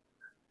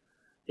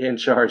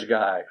in-charge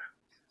guy.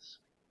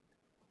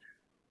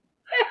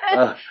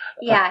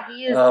 Yeah,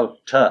 he is. Oh,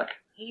 Tuck.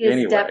 He is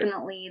Anyway.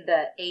 definitely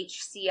the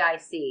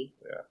HCIC,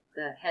 Yeah.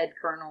 the head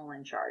colonel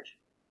in charge.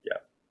 Yeah.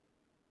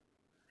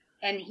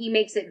 And he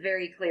makes it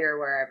very clear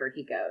wherever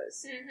he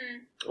goes.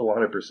 Mm-hmm.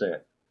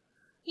 100%.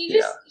 He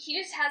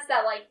just has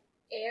that like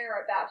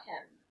air about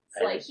him. It's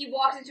And- like he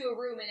walks into a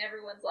room and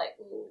everyone's like,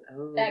 "Ooh,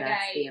 Oh, that that's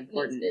guy the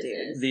important means dude.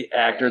 business." The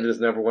actor Right. that's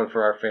number one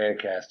for our fan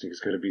casting is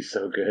going to be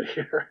so good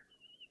here.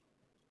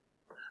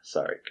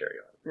 Sorry, carry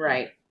on.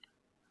 Right.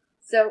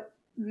 So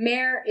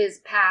Mare is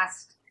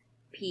past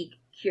peak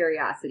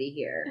curiosity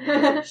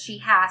here. She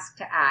has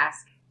to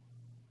ask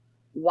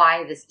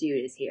why this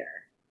dude is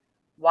here.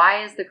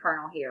 Why is the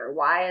colonel here?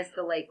 Why is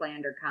the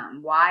Lakelander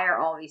come? Why are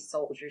all these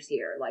soldiers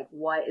here? Like,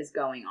 what is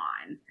going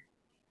on?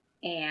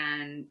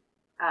 And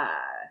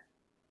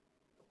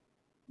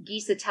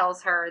Gisa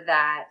tells her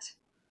that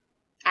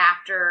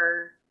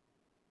after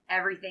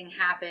everything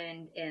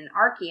happened in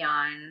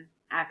Archeon,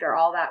 after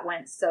all that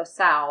went so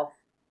south,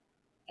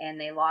 and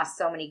they lost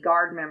so many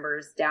guard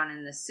members down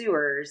in the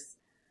sewers,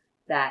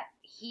 that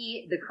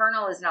the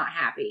colonel is not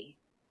happy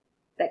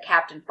that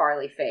Captain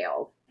Farley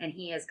failed, and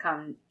he has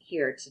come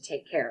here to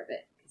take care of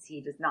it because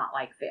he does not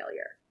like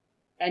failure.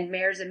 And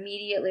Mare's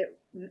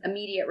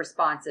immediate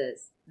response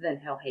is, "Then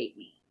he'll hate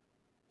me."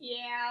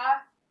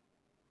 Yeah.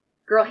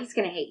 Girl, he's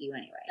gonna hate you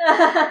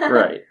anyway.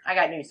 Right. I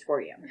got news for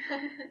you.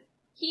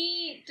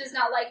 He does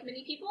not like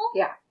many people.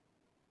 Yeah.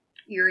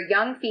 You're a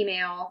young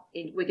female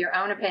with your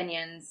own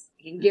opinions.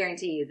 I can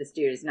guarantee you this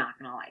dude is not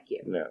going to like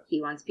you. No.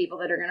 He wants people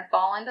that are going to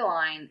fall into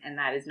line, and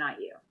that is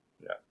not you.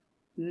 No.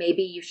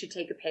 Maybe you should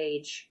take a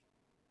page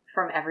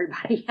from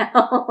everybody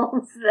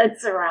else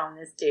that's around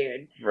this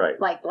dude. Right.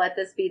 Like, let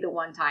this be the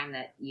one time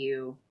that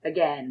you,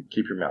 again,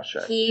 Keep your mouth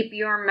shut. keep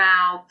your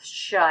mouth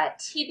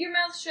shut. Keep your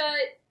mouth shut.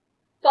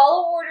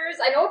 Follow orders.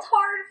 I know it's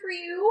hard for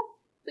you,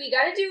 but you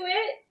gotta do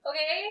it,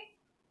 okay?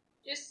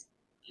 Just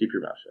Keep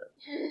your mouth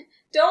shut.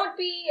 don't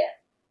be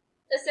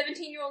a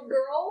 17-year-old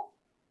girl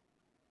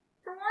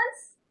for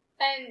once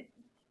and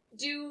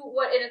do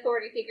what an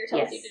authority figure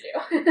tells Yes. you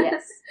to do.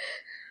 Yes.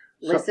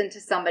 So- Listen to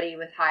somebody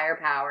with higher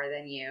power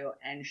than you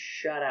and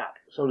shut up.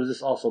 So does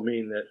this also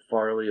mean that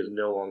Farley is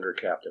no longer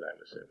captain,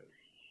 I'm assuming?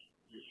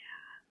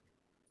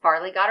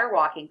 Farley got her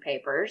walking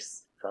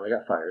papers. Farley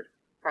got fired.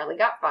 Farley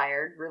got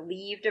fired,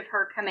 relieved of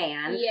her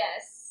command.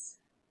 Yes.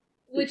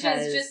 Which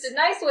Because- is just a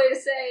nice way to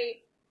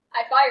say,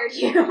 I fired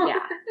you.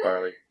 Yeah.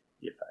 Farley,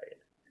 you fired.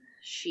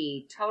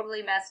 She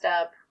totally messed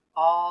up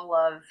all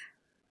of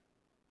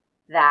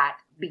that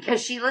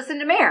because she listened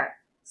to Mare.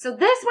 So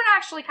this one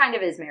actually kind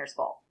of is Mare's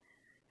fault.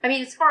 I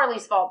mean, it's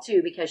Farley's fault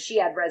too because she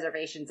had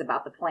reservations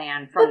about the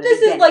plan from But the this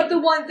is beginning. like the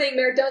one thing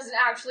Mare doesn't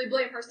actually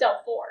blame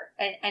herself for.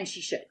 and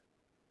she should.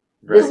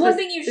 Right. The one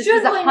thing you This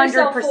should was blame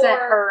yourself 100% for.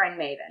 her and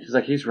Maven. She's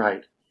like, he's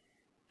right.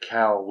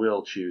 Cal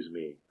will choose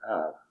me.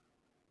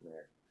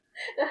 Man.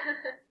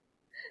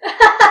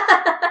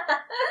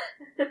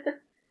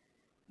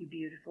 You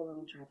beautiful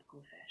little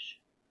tropical fish.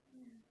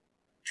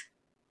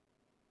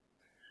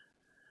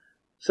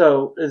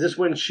 So, is this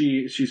when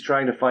she's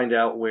trying to find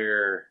out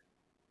where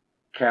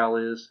Cal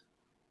is?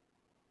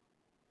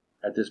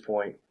 At this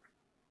point?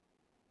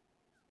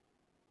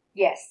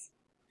 Yes.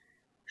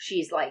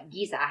 She's like,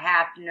 Gisa, I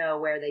have to know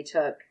where they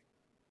took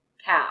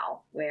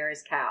Cal. Where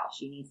is Cal?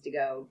 She needs to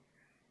go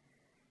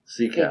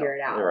figure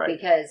it out. Right.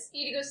 Because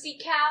you need to go see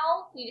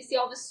Cal. You need to see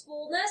all this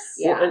swollenness.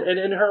 Yeah. Well, and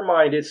in her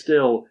mind, it's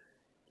still,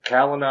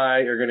 Cal and I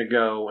are going to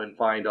go and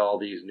find all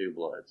these new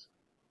bloods.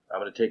 I'm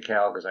going to take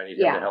Cal because I need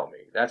him to help me.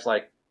 That's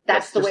like,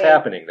 that's just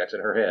happening. That's in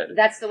her head.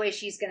 That's the way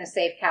she's going to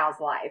save Cal's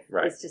life.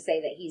 Right. Is to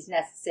say that he's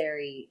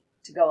necessary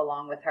to go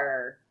along with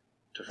her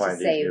to find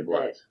these new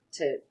bloods.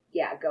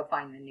 Go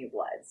find the new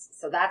bloods.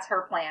 So that's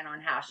her plan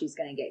on how she's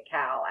going to get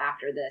Cal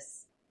after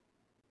this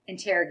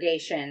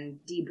interrogation,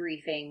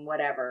 debriefing,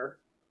 whatever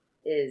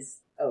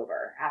is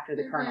over. After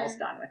the colonel's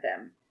done with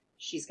him,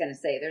 she's going to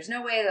say, "There's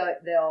no way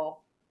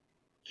they'll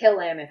kill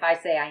him if I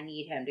say I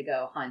need him to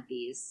go hunt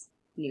these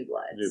new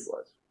bloods." New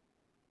bloods.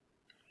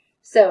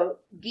 So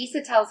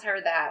Gisa tells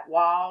her that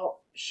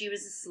while she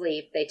was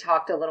asleep, they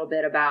talked a little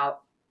bit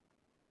about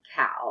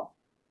Cal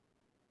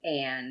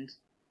and,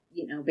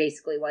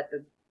 basically what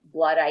the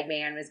blood-eyed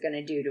man was going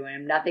to do to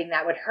him. Nothing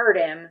that would hurt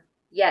him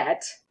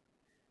yet.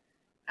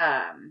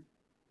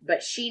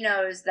 But she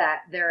knows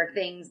that there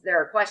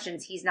are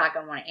questions he's not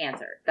going to want to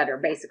answer that are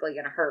basically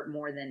going to hurt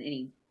more than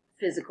any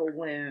physical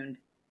wound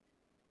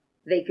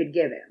they could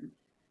give him.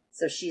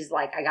 So she's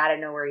like, I gotta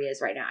know where he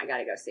is right now. I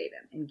gotta go save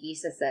him. And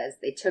Gisa says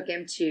they took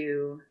him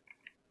to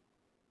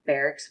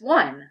Barracks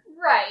 1.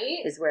 Right.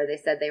 Is where they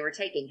said they were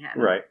taking him.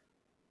 Right.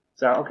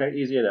 So, okay,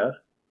 easy enough.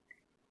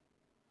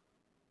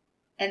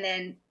 And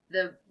then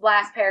the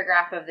last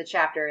paragraph of the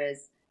chapter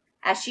is,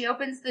 as she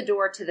opens the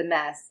door to the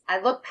mess, I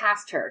look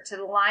past her to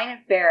the line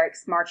of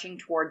barracks marching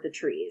toward the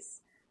trees.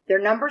 Their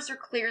numbers are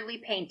clearly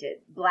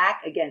painted,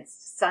 black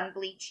against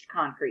sun-bleached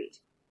concrete.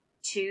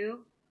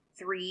 2,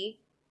 3,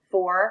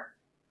 4...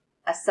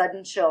 A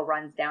sudden chill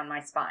runs down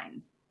my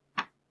spine.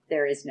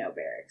 There is no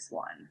Barracks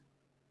 1.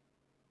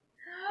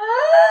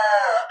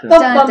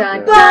 Dun,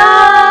 dun,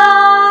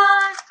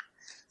 dun.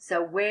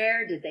 So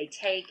where did they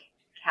take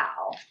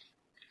Cal?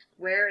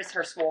 Where is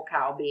her swole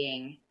Cal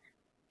being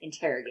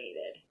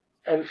interrogated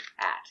and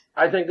at?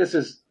 I think this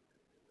is...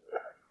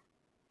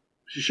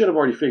 She should have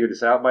already figured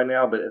this out by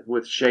now, but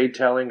with Shade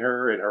telling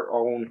her and her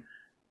own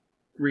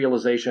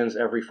realizations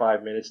every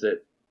 5 minutes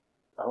that,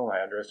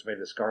 I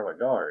underestimated the Scarlet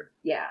Guard.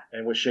 Yeah.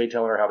 And with Shade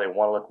telling her how they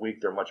want to look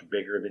weak, they're much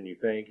bigger than you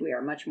think. We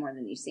are much more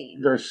than you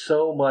seem. There's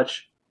so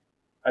much...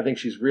 I think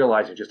she's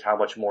realizing just how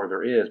much more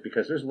there is,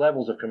 because there's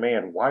levels of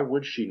command. Why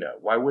would she know?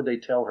 Why would they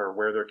tell her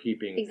where they're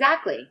keeping...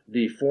 Exactly.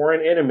 The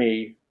foreign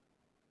enemy,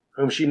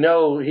 whom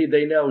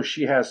they know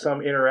she has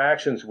some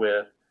interactions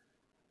with.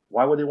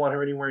 Why would they want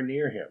her anywhere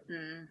near him?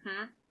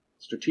 Mm-hmm.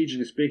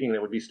 Strategically speaking,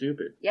 that would be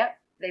stupid. Yep.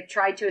 They've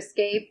tried to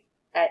escape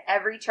at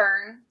every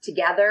turn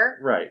together.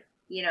 Right.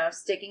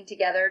 Sticking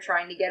together,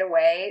 trying to get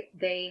away.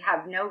 They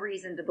have no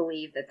reason to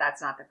believe that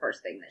that's not the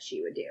first thing that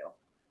she would do,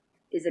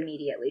 is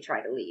immediately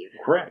try to leave.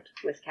 Correct.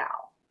 With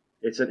Cal.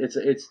 If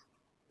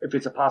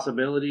it's a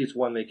possibility, it's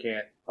one they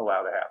can't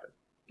allow to happen.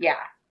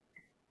 Yeah.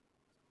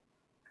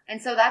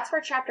 And so that's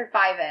where chapter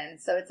 5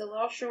 ends. So it's a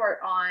little short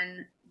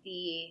on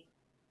the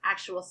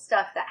actual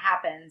stuff that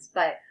happens,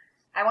 but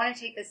I want to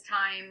take this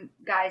time,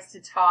 guys, to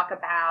talk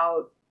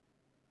about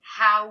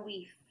how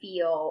we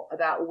feel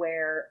about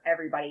where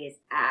everybody is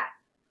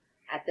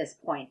at this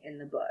point in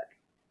the book.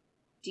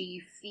 Do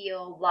you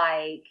feel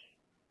like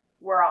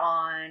we're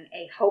on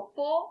a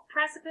hopeful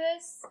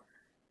precipice?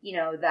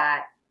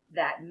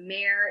 That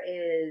Mare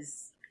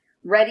is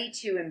ready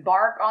to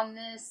embark on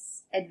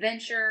this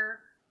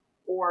adventure?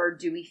 Or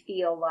do we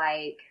feel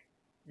like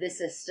this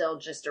is still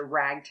just a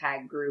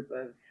ragtag group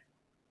of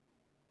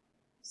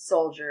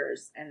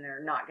soldiers and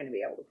they're not going to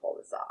be able to pull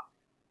this off?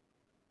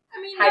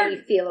 I mean, how do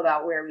you feel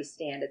about where we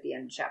stand at the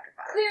end of chapter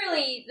 5?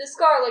 Clearly, the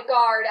Scarlet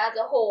Guard as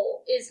a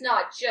whole is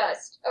not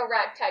just a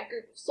ragtag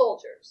group of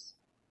soldiers.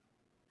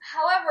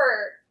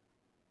 However,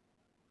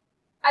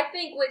 I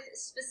think with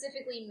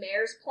specifically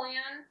Mare's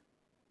plan,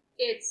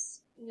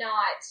 it's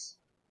not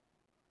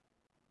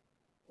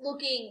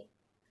looking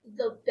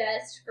the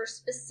best for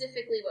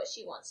specifically what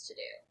she wants to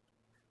do.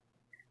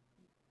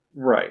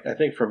 Right. I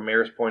think from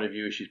Mare's point of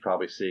view, she's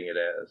probably seeing it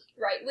as...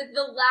 Right. With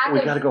the lack we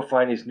of... got to go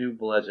find these new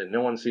bloods, and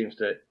no one seems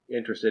to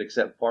interested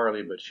except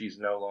Farley, but she's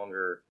no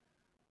longer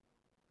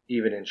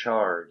even in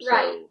charge.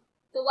 Right. So.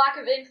 The lack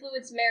of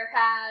influence Mare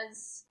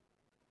has.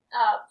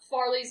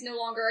 Farley's no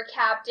longer a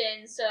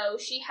captain, so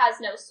she has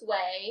no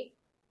sway.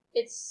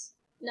 It's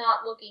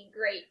not looking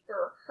great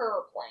for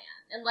her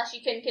plan, unless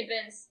you can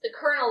convince the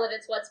colonel that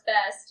it's what's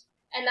best,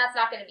 and that's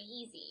not going to be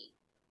easy.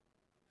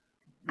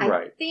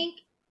 Right. I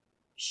think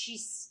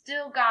she's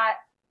still got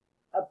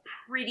a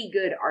pretty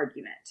good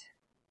argument.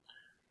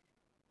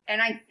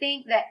 And I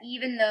think that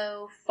even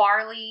though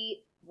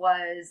Farley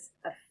was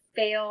a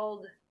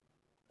failed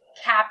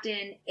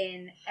captain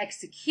in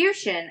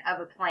execution of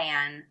a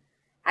plan,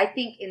 I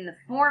think in the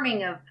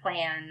forming of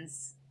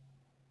plans,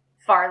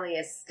 Farley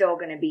is still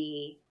going to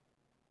be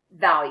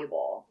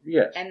valuable.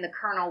 Yes. And the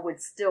Colonel would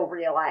still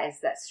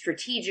realize that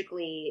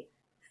strategically,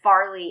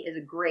 Farley is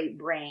a great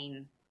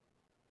brain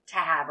to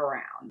have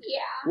around. Yeah.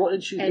 Well,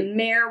 and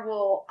Mare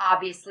will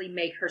obviously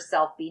make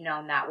herself be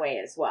known that way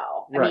as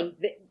well. Right. I mean,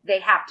 they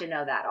have to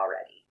know that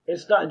already.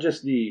 It's not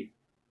just the,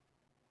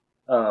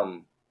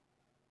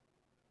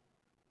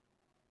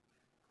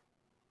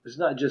 it's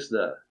not just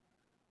the,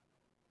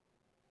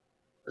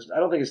 I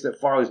don't think it's that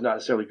Farley's not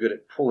necessarily good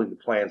at pulling the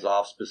plans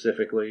off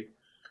specifically.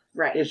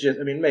 Right. It's just,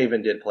 I mean,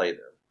 Maven did play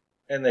them.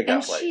 And they got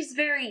and played. She's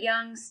very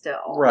young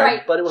still.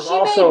 Right. But it was she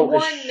also made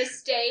one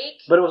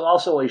mistake. But it was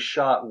also a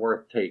shot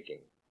worth taking.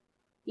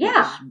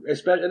 Yeah.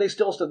 Especially, and they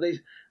still,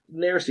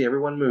 Nercy,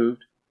 everyone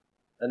moved,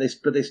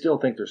 but they still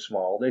think they're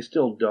small. They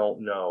still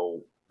don't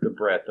know the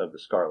breadth of the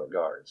Scarlet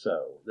Guard,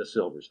 so the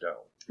Silvers don't.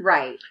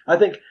 Right. I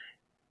think,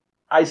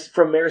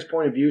 from Mare's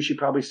point of view, she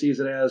probably sees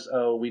it as,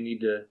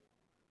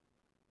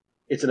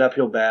 it's an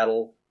uphill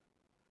battle,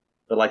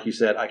 but like you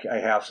said, I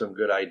have some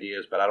good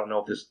ideas, but I don't know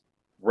if this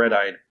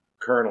red-eyed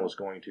Colonel is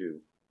going to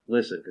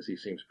listen, because he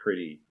seems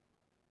pretty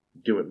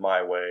do it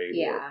my way.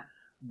 Yeah.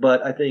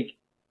 But I think,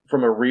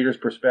 from a reader's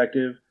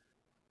perspective,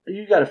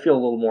 you got to feel a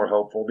little more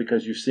hopeful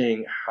because you're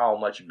seeing how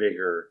much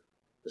bigger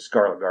the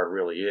Scarlet Guard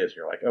really is.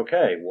 You're like,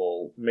 okay,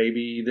 well,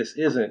 maybe this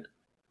isn't,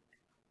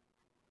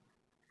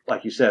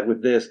 like you said,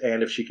 with this,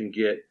 and if she can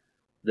get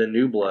the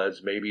New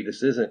Bloods, maybe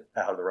this isn't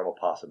out of the realm of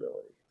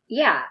possibility.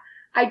 Yeah.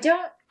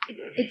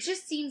 It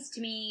just seems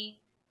to me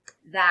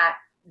that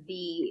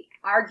the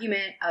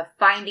argument of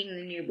finding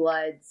the New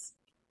Bloods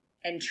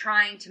and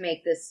trying to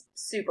make this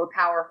super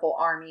powerful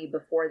army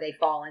before they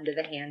fall into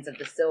the hands of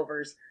the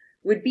Silvers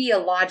would be a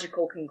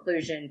logical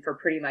conclusion for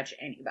pretty much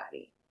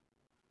anybody.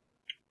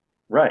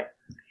 Right.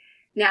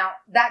 Now,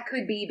 that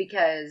could be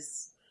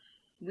because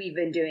we've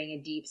been doing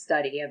a deep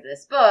study of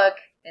this book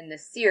and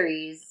this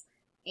series,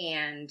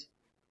 and,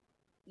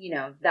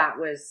 that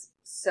was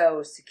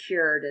so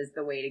secured as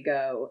the way to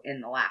go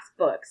in the last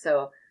book.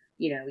 So,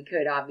 we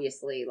could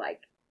obviously,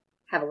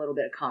 have a little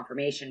bit of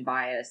confirmation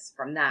bias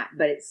from that.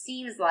 But it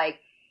seems like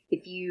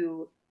if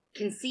you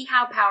can see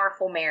how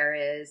powerful Mare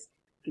is,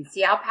 you can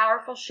see how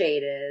powerful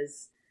Shade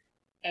is,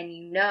 and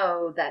you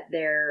know that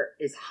there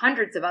is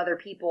hundreds of other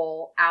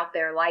people out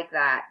there like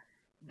that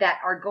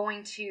are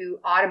going to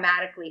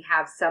automatically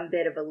have some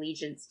bit of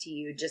allegiance to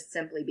you just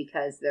simply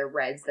because they're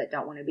Reds that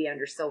don't want to be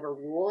under Silver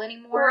rule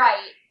anymore.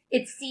 Right.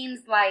 It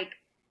seems like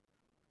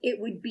it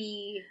would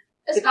be...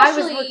 Especially, if I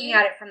was looking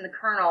at it from the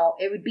Colonel,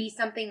 it would be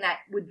something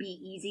that would be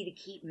easy to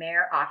keep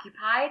Mare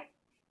occupied,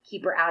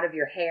 keep her out of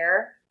your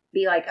hair,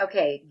 be like,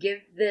 okay, give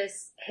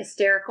this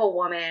hysterical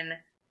woman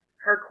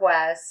her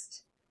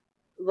quest,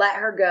 let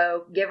her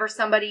go, give her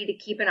somebody to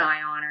keep an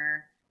eye on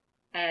her,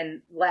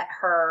 and let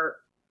her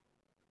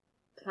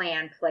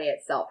plan play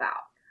itself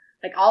out.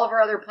 Like, all of her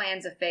other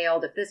plans have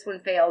failed. If this one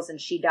fails and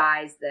she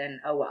dies,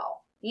 then oh well.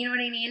 You know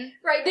what I mean?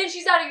 Right, then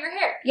she's out of your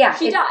hair. Yeah.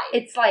 She died.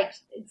 It's like,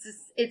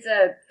 it's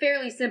a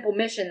fairly simple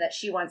mission that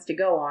she wants to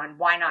go on.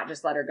 Why not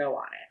just let her go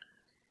on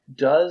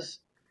it?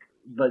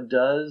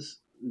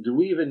 Do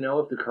we even know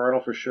if the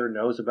Colonel for sure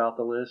knows about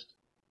the list?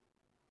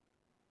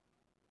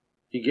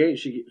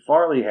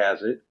 Farley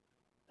has it.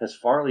 Has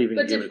Farley even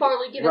given it? But did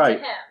Farley give it to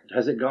him?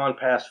 Has it gone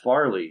past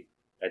Farley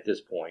at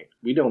this point?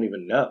 We don't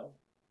even know.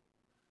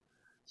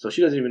 So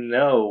she doesn't even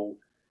know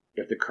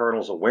if the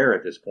Colonel's aware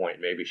at this point.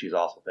 Maybe she's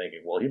also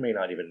thinking, well, he may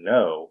not even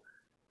know.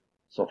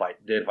 So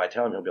if I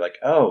tell him, he'll be like,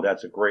 oh,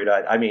 that's a great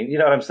idea. I mean, you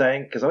know what I'm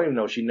saying? Because I don't even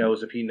know if he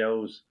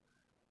knows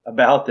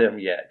about them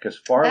yet. Because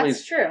Farley's...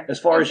 That's true. As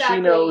far as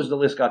she knows, the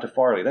list got to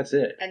Farley. That's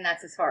it. And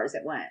that's as far as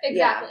it went.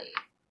 Exactly.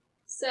 Yeah.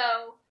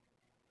 So,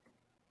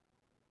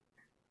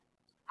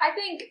 I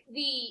think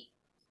the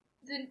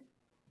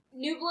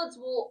New Bloods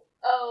will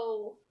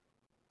owe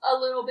a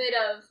little bit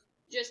of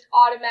just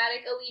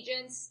automatic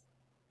allegiance.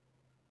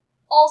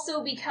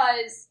 Also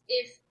because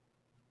if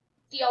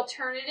the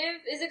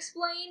alternative is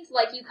explained,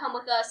 like you come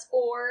with us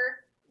or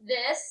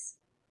this,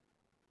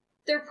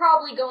 they're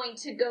probably going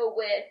to go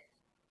with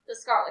the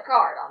Scarlet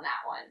Guard on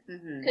that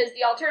one. Because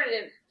the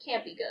alternative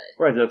can't be good.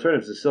 Right, the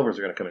alternative is the Silvers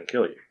are going to come and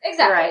kill you.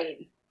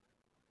 Exactly.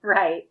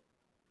 Right.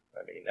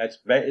 I mean,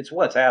 it's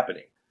what's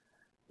happening.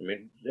 I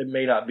mean, it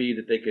may not be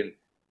that they can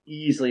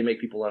easily make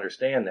people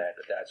understand that,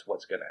 but that's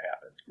what's going to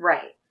happen.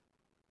 Right.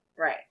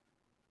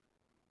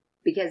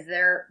 Because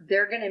they're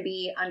going to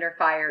be under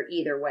fire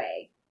either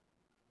way.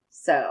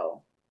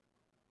 So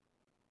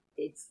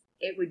it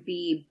would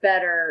be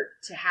better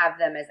to have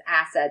them as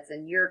assets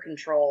in your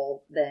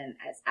control than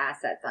as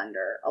assets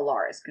under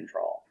Alara's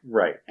control.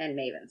 Right. And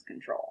Maven's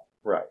control.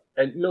 Right.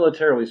 And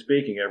militarily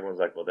speaking, everyone's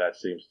like, well, that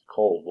seems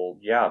cold. Well,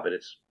 yeah, but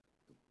it's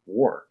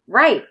war.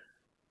 Right.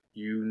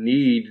 You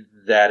need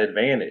that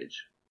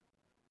advantage.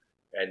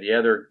 And the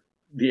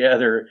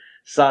other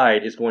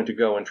side is going to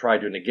go and try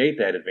to negate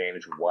that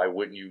advantage. Why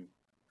wouldn't you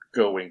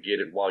go and get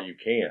it while you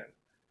can?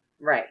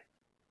 Right.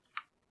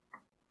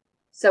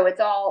 So it's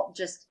all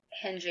just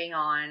hinging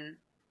on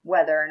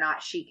whether or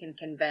not she can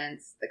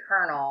convince the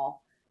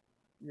colonel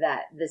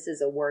that this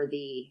is a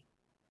worthy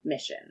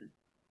mission.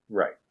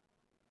 Right.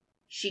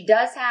 She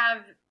does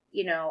have,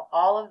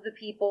 all of the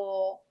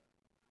people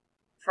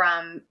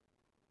from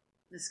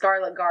the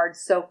Scarlet Guard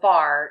so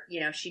far.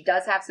 She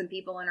does have some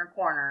people in her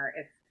corner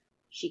if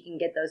she can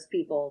get those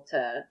people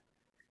to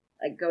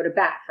go to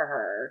bat for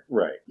her.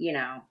 Right.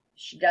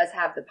 She does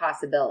have the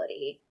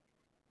possibility.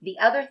 The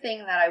other thing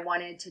that I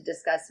wanted to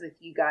discuss with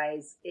you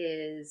guys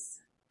is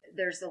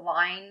there's a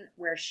line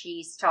where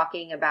she's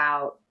talking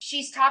about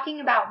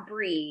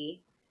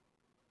Bree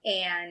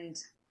and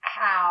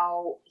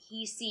how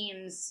he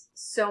seems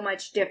so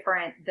much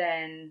different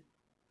than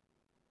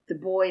the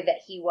boy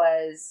that he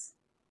was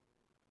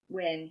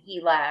when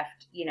he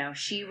left.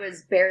 She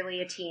was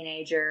barely a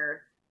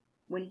teenager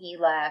when he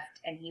left,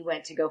 and he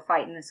went to go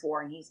fight in this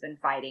war, and he's been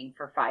fighting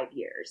for 5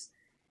 years.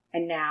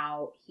 And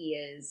now he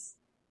has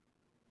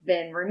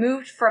been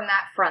removed from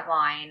that front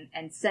line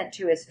and sent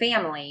to his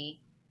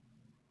family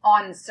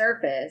on the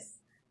surface,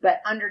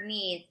 but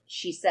underneath,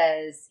 she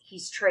says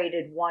he's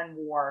traded one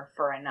war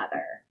for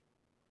another.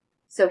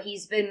 So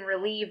he's been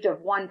relieved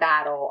of one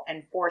battle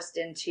and forced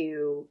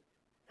into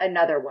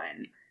another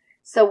one.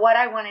 So what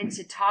I wanted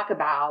to talk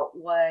about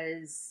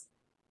was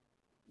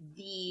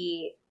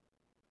the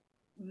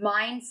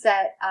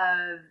mindset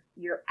of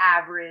your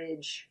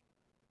average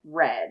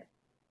Red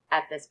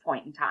at this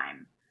point in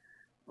time.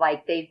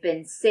 They've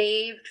been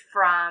saved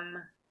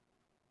from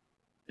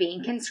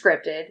being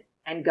conscripted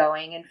and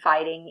going and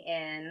fighting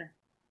in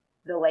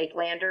the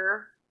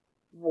Lakelander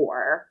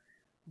War,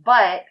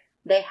 but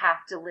they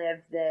have to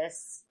live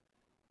this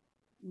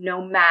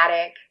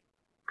nomadic,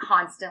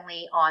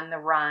 constantly on the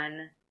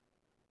run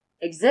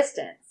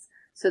existence.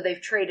 So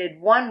they've traded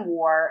one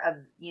war of,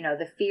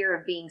 the fear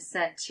of being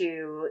sent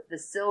to the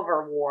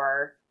Silver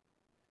War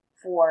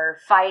for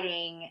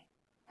fighting.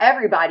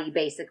 Everybody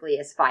basically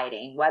is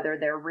fighting, whether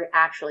they're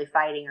actually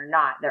fighting or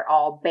not. They're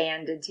all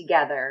banded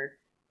together,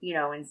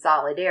 in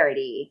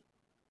solidarity.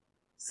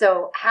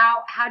 So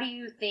how do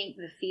you think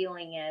the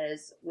feeling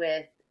is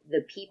with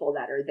the people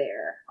that are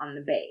there on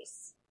the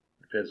base?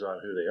 Depends on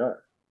who they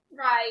are.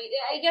 Right.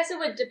 I guess it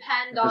would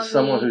depend on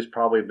someone who's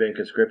probably been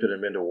conscripted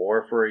and been to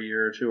war for a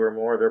year or two or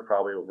more, they're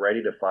probably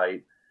ready to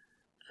fight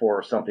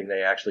for something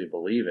they actually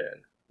believe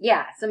in.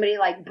 Yeah, somebody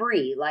like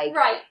Bree,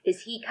 right.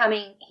 Is he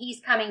coming?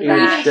 He's coming Even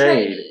back.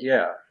 Shade,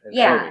 yeah.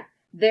 Yeah,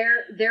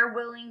 they're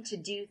willing to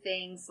do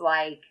things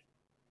like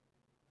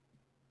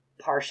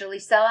partially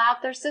sell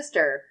out their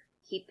sister,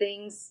 keep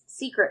things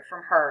secret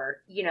from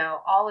her,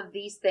 all of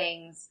these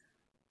things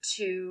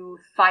to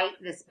fight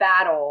this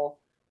battle.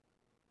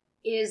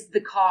 Is the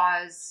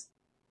cause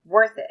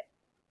worth it?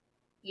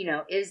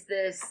 Is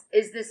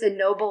this a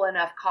noble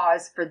enough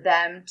cause for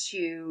them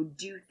to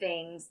do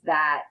things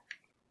that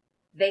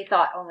they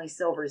thought only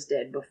Silvers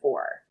did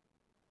before?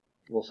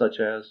 Well, such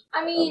as?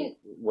 I mean...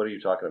 what are you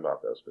talking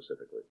about, though,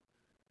 specifically?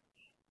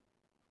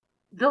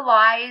 The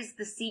lies,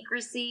 the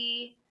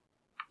secrecy,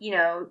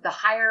 the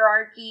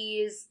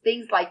hierarchies,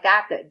 things like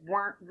that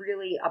weren't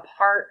really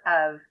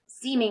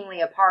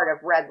seemingly a part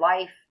of Red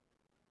life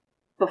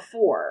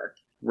before.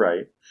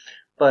 Right.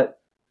 But,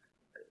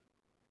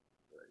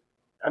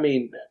 I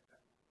mean,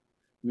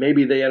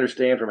 maybe they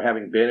understand from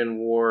having been in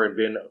war and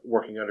been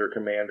working under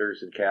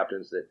commanders and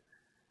captains that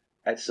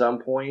at some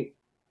point,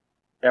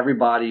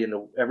 everybody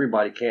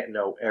can't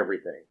know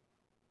everything,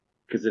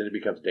 because then it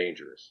becomes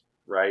dangerous,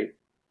 right?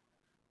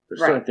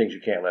 There's certain things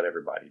you can't let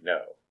everybody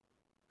know.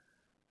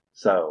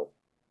 So,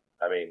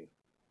 I mean,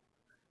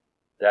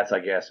 that's, I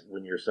guess,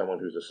 when you're someone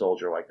who's a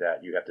soldier like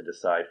that, you have to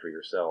decide for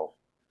yourself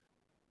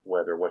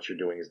whether what you're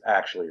doing is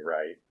actually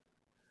right.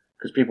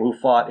 Because people who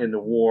fought in the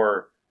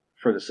war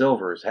for the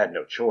Silvers had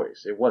no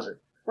choice. It wasn't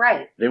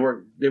right.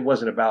 It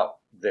wasn't about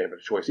they have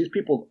a choice. These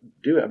people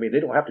do. I mean,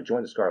 they don't have to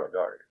join the Scarlet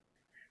Guard.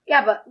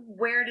 Yeah, but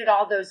where did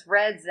all those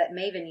Reds that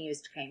Maven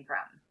used came from?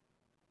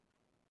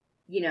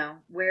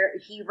 Where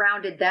he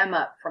rounded them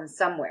up from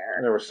somewhere.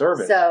 There were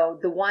servants. So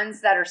the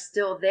ones that are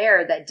still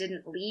there that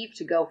didn't leave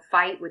to go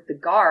fight with the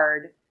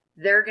Guard,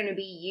 they're going to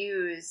be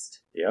used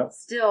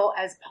still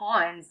as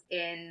pawns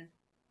in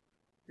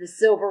the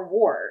Silver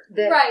War.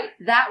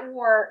 That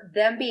war,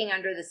 them being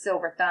under the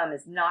Silver Thumb,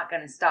 is not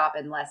going to stop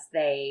unless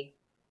they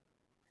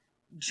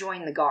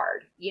join the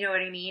Guard. You know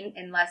what I mean?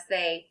 Unless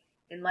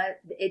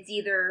it's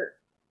either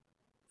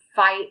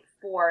fight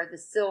for the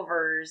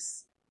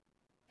Silvers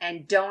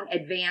and don't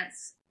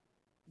advance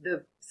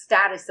the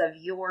status of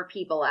your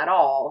people at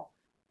all,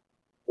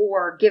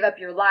 or give up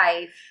your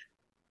life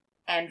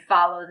and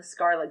follow the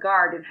Scarlet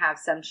Guard and have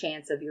some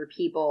chance of your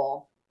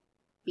people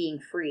being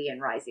free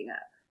and rising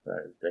up.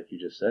 I think you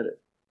just said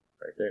it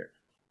right there.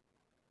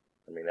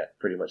 I mean, that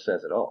pretty much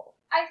says it all.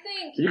 I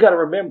think... You got to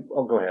remember...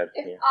 Oh, go ahead.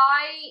 If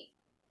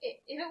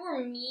it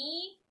were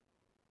me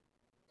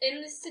in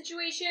this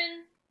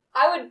situation,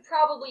 I would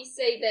probably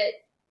say that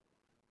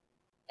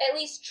at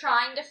least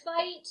trying to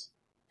fight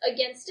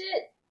against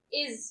it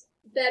is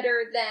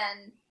better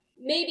than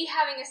maybe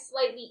having a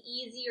slightly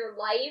easier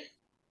life,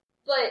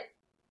 but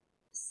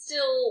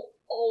still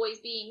always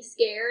being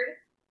scared.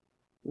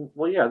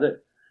 Well, yeah.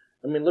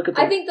 Look at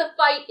I think the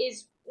fight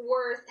is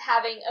worth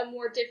having a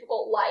more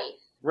difficult life.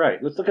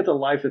 Right. Let's look at the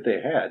life that they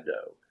had,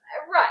 though.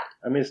 Right.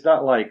 I mean, it's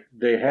not like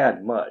they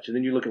had much. And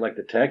then you look at, like,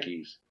 the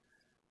techies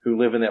who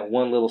live in that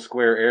one little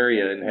square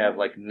area and have,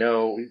 like,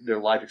 their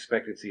life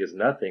expectancy is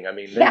nothing. I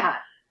mean,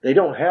 they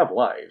don't have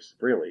lives,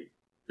 really.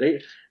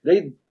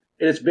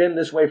 It's been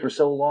this way for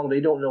so long,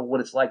 they don't know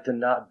what it's like to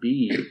not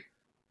be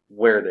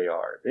where they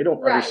are. They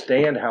don't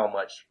understand how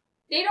much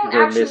they don't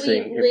they're actually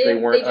missing live, if they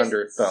weren't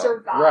under thumb.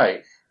 Survive.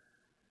 Right.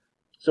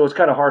 So it's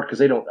kind of hard because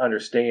they don't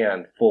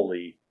understand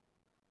fully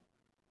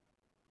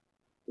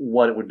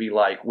what it would be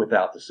like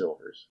without the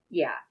Silvers.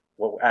 Yeah.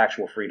 What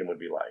actual freedom would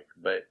be like.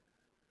 But,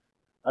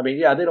 I mean,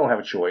 yeah, they don't have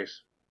a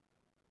choice.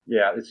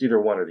 Yeah, it's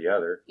either one or the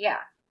other. Yeah.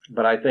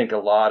 But I think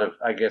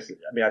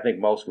I think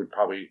most would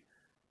probably,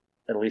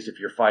 at least if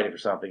you're fighting for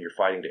something, you're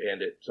fighting to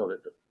end it so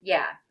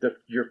that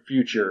your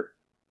future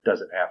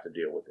doesn't have to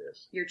deal with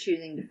this. You're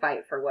choosing to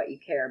fight for what you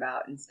care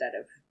about instead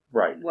of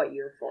what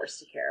you're forced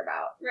to care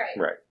about.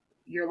 Right.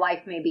 Your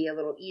life may be a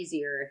little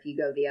easier if you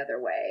go the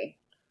other way.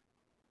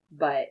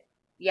 But,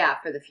 yeah,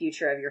 for the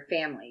future of your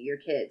family, your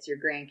kids, your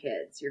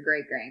grandkids, your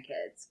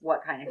great-grandkids,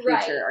 what kind of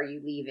future are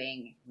you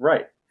leaving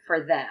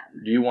for them?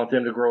 Do you want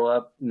them to grow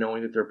up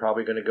knowing that they're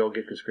probably going to go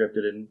get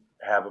conscripted and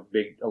have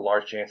a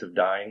large chance of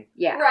dying?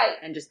 Yeah. Right.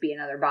 And just be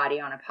another body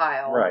on a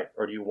pile. Right.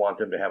 Or do you want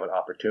them to have an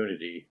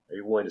opportunity? Are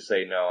you willing to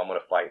say, no, I'm going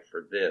to fight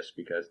for this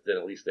because then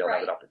at least they'll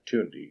have an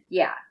opportunity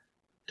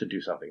to do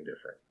something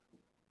different?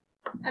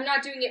 I'm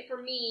not doing it for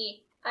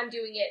me. I'm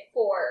doing it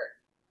for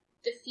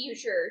the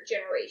future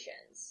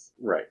generations.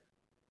 Right.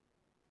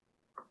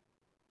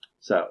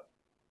 So,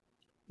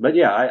 but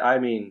yeah, I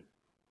mean,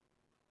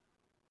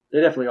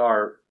 they definitely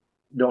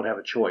don't have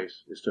a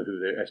choice as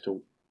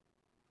to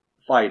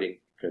fighting,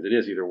 because it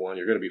is either one.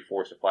 You're going to be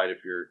forced to fight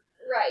if you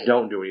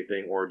don't do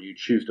anything, or do you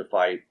choose to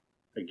fight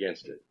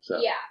against it? So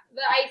yeah,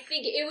 but I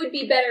think it would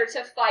be better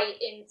to fight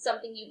in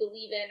something you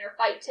believe in, or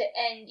fight to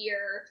end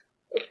your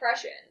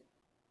oppression.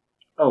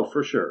 Oh,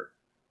 for sure.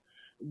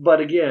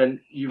 But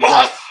again, you've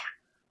got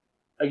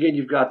the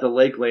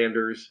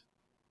Lakelanders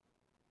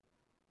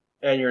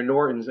and your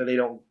Nortons, and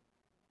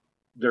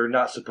they're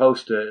not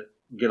supposed to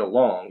get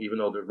along, even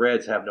though the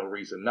Reds have no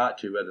reason not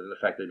to, other than the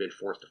fact they've been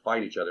forced to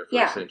fight each other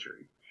for a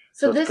century.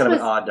 So it's kind of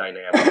an odd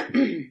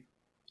dynamic.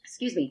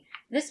 Excuse me.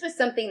 This was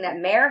something that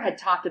Mare had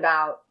talked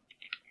about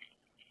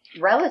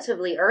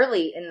relatively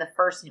early in the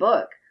first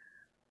book,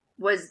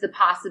 was the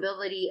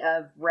possibility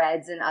of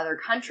Reds in other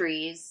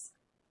countries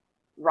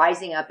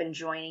rising up and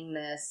joining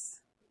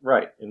this.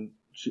 Right. And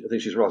I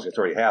think she's realizing it's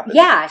already happened.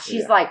 Yeah.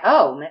 She's like,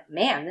 oh,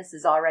 man, this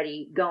is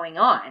already going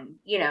on.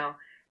 You know,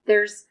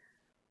 there's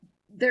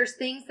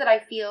things that I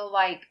feel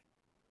like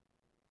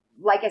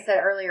I said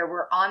earlier,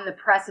 we're on the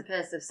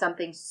precipice of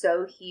something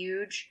so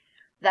huge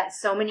that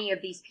so many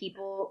of these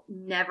people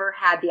never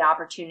had the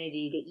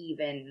opportunity to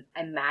even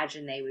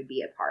imagine they would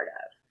be a part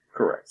of.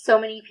 Correct. So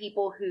many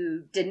people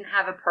who didn't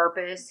have a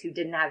purpose, who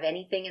didn't have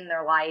anything in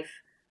their life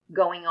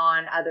going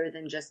on other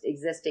than just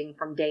existing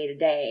from day to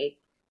day.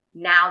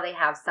 Now they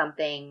have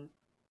something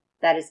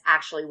that is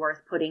actually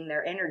worth putting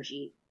their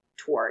energy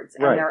towards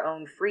and their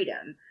own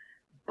freedom.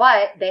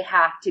 But they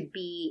have to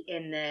be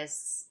in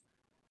this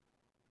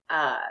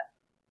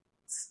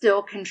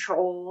still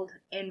controlled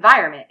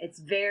environment. It's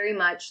very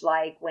much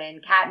like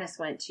when Katniss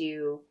went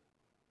to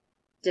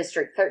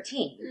District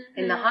 13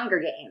 in the Hunger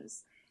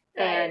Games.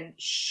 Right. And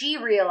she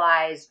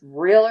realized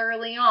real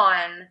early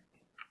on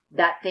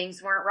that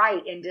things weren't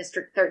right in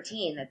District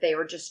 13, that they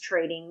were just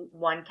trading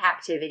one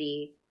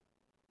captivity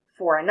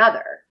for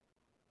another.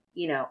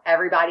 You know,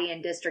 everybody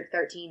in District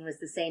 13 was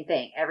the same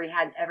thing.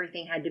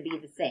 Everything had to be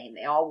the same.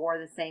 They all wore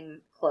the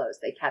same clothes.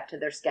 They kept to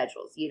their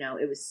schedules. You know,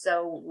 it was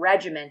so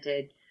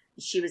regimented.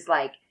 She was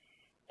like,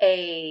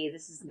 hey,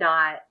 this is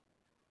not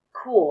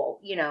cool.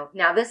 You know,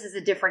 now this is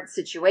a different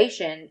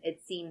situation.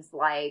 It seems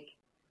like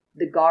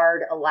the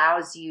Guard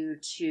allows you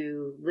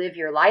to live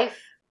your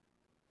life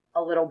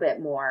a little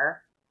bit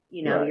more.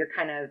 You know, you're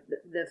kind of,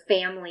 the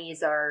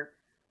families are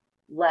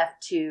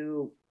left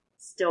to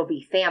still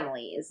be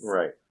families.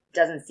 Right.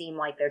 Doesn't seem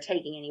like they're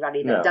taking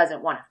anybody that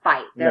doesn't want to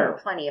fight. There are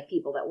plenty of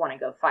people that want to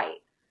go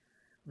fight.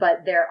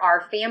 But there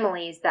are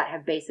families that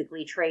have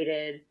basically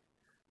traded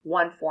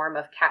one form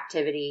of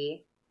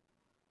captivity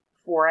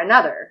for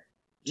another.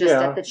 Just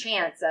at the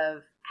chance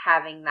of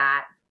having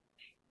that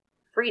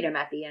freedom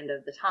at the end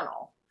of the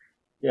tunnel.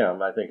 Yeah,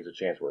 I think it's a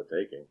chance worth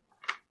taking.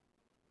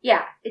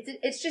 Yeah,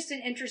 it's just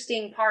an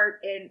interesting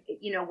part in,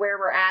 you know, where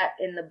we're at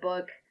in the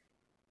book.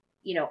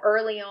 You know,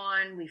 early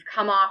on, we've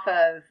come off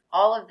of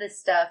all of this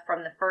stuff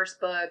from the first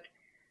book,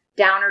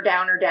 downer,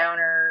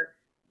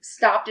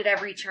 stopped at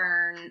every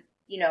turn,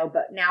 you know,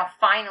 but now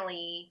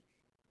finally,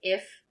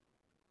 if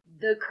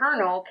the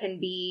Colonel can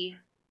be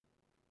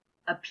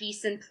a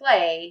piece in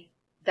play,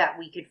 that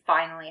we could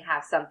finally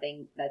have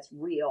something that's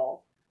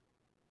real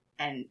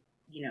and,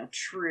 you know,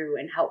 true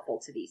and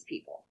helpful to these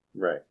people.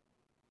 Right.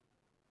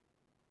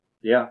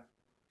 Yeah.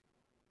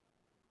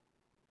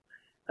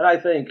 And I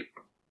think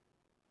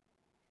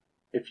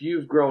if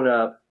you've grown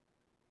up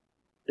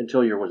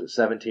until you're, was it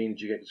 17?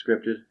 Did you get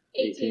conscripted?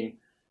 18.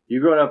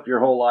 You've grown up your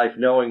whole life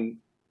knowing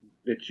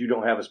that you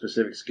don't have a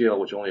specific skill,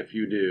 which only a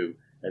few do,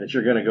 and that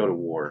you're going to go to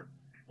war,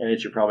 and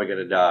that you're probably going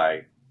to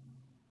die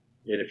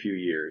in a few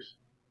years.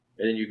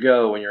 And then you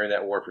go and you're in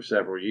that war for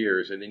several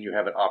years, and then you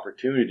have an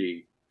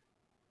opportunity.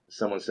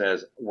 Someone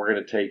says, we're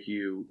going to take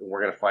you and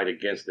we're going to fight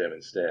against them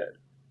instead.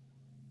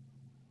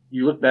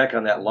 You look back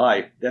on that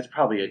life, that's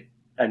probably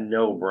a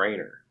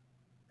no-brainer.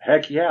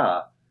 Heck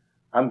yeah,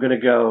 I'm going to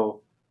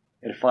go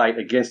and fight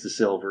against the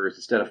Silvers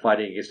instead of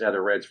fighting against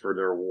other Reds for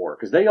their war.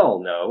 Because they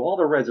all know, all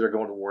the Reds that are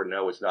going to war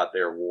know it's not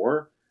their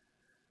war.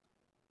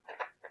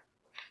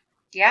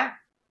 Yeah.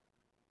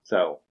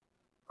 So,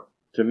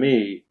 to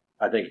me,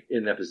 I think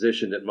in that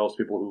position that most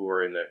people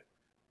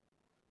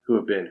who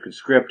have been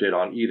conscripted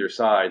on either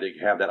side, they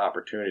have that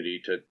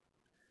opportunity to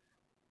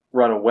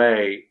run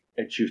away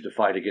and choose to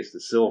fight against the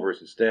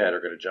Silvers instead,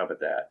 are going to jump at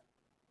that.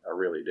 I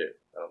really do.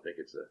 I don't think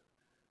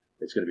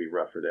it's going to be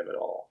rough for them at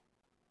all.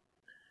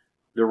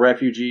 The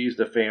refugees,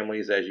 the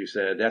families, as you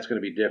said, that's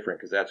going to be different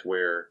because that's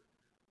where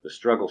the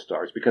struggle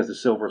starts, because the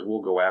Silvers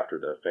will go after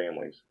the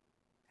families.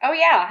 Oh,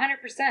 yeah,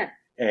 100%.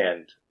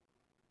 And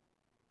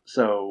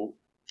so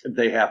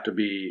they have to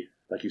be,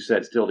 like you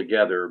said, still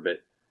together, but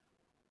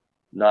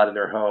not in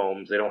their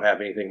homes. They don't have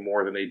anything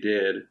more than they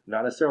did.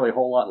 Not necessarily a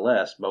whole lot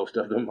less, most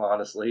of them,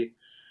 honestly.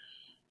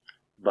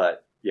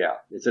 But, yeah,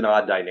 it's an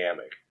odd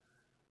dynamic.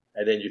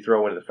 And then you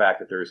throw in the fact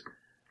that there's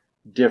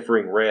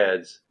differing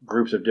Reds,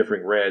 groups of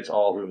differing Reds,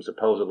 all of whom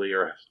supposedly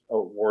are at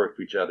war with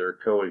each other,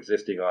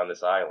 coexisting on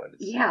this island.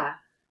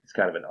 It's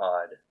kind of an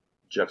odd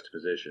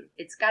juxtaposition.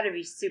 It's got to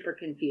be super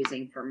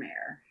confusing for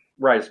Mare.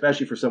 Right,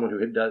 especially for someone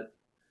who does,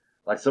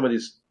 like some of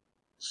these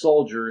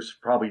soldiers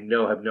probably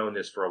have known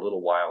this for a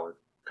little while and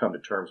come to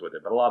terms with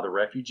it. But a lot of the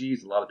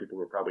refugees, a lot of people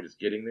who are probably just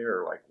getting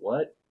there are like,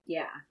 what?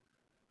 Yeah.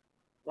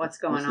 What's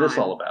going on? What's this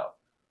all about?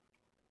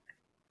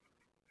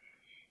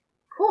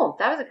 Cool.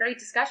 That was a great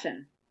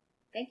discussion.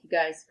 Thank you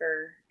guys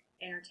for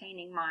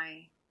entertaining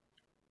my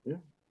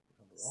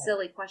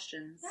silly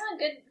questions.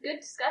 Yeah,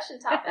 good discussion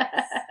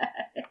topics.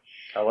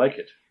 I like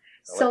it.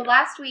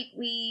 Last week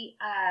we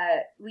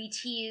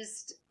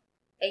teased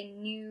a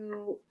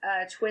new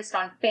twist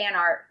on fan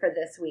art for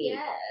this week.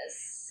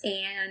 Yes.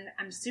 And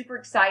I'm super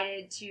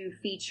excited to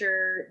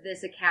feature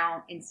this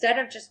account. Instead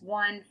of just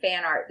one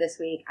fan art this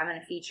week, I'm going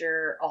to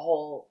feature a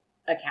whole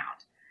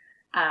account.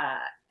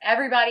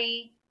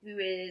 Everybody who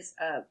is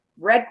a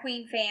Red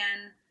Queen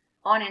fan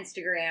on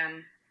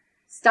Instagram,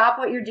 stop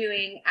what you're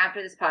doing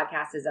after this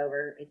podcast is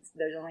over.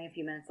 There's only a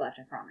few minutes left,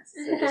 I promise.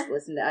 So just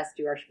listen to us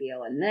do our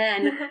spiel, and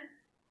then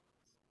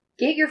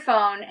get your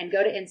phone and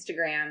go to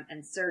Instagram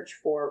and search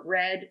for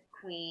Red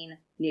Queen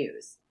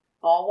News.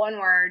 All one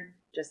word,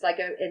 just like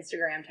an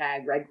Instagram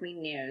tag, Red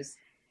Queen News.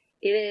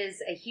 It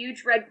is a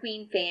huge Red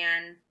Queen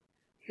fan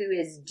who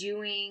is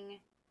doing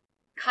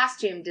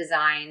costume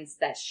designs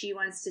that she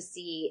wants to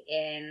see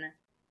in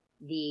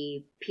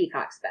the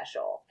Peacock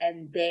special,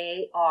 and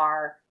they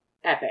are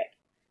epic.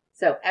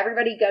 So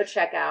everybody go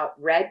check out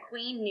Red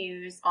Queen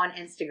News on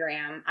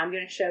Instagram. I'm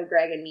going to show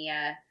Greg and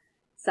Mia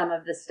some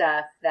of the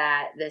stuff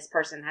that this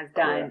person has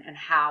done and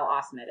how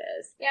awesome it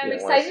is. Yeah, I'm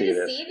excited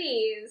to see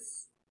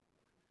these.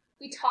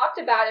 We talked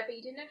about it, but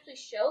you didn't actually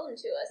show them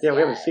to us yet.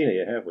 We haven't seen it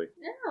yet, have we?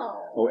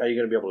 No. Oh, are you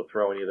going to be able to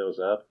throw any of those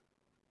up?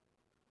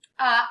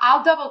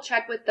 I'll double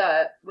check with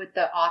the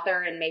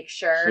author and make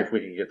sure. See if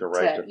we can get the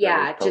rights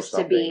to just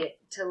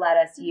to let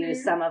us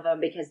use some of them,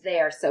 because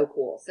they are so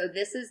cool. So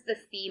this is the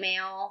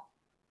female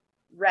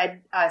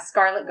red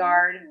Scarlet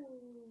Guard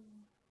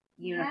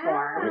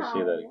uniform. Let me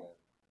see that again.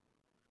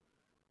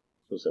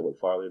 So is that what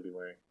Farley would be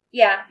wearing?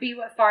 Yeah, be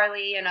what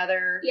Farley and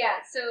other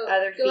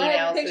other females ahead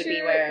and would picture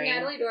be wearing.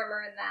 Natalie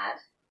Dormer in that.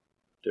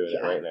 Doing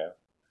it right now.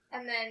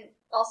 And then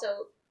also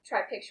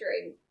try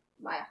picturing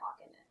Maya Hawke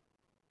in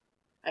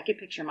it. I could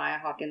picture Maya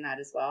Hawke in that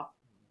as well.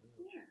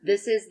 Yeah.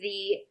 This is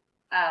the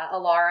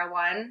Alara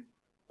one.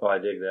 Oh, I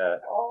dig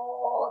that.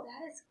 Oh,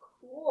 that is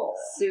cool.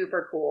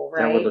 Super cool,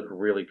 right? That would look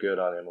really good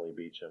on Emily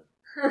Beecham.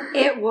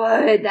 It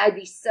would. That'd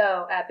be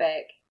so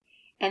epic.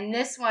 And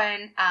this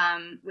one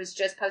was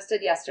just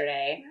posted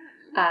yesterday.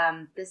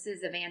 This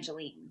is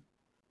Evangeline.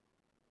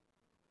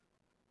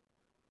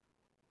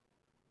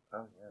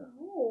 Oh, yeah.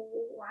 Oh,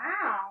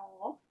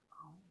 wow.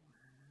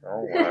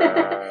 Oh,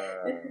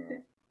 wow.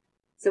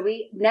 So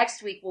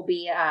next week will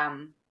be,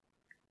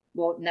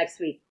 next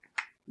week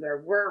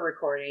where we're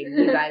recording,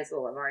 you guys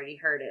will have already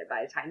heard it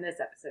by the time this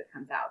episode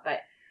comes out.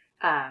 But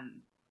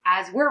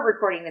as we're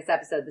recording this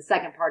episode, the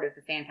second part of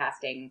the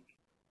Fantasting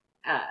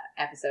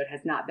episode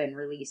has not been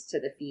released to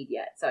the feed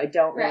yet. So I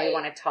don't really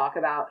want to talk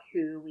about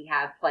who we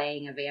have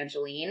playing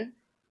Evangeline,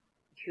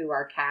 who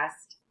our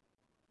cast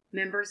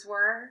members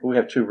were. We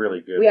have two really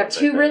good ones. We have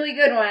two really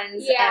good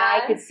ones. Yeah.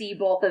 And I could see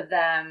both of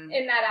them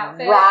in that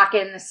outfit,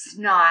 rocking the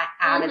snot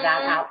out of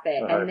that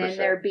outfit. 100%. And then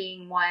there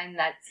being one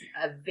that's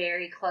a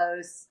very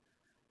close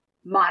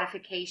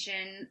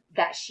modification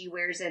that she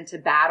wears into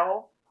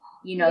battle.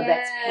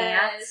 that's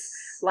pants.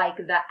 Like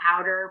the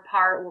outer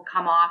part will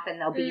come off and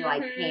there'll be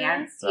like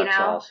pants, That's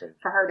awesome.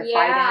 for her to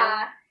fight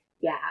in.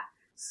 Yeah.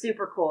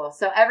 Super cool.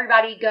 So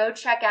everybody go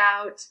check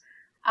out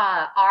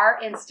our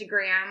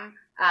Instagram.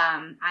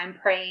 I'm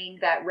praying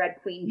that Red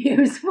Queen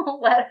News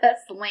will let us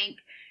link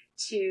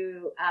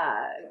to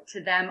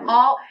them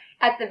all.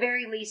 At the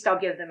very least, I'll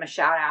give them a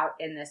shout out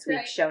in this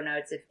week's show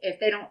notes. If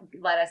they don't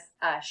let us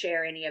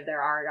share any of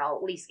their art, I'll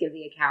at least give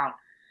the account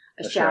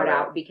a shout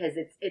out because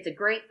it's a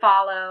great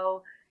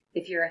follow.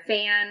 If you're a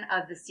fan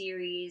of the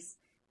series,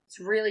 it's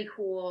really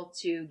cool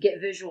to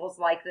get visuals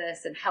like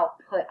this and help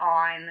put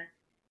on,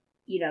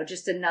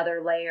 just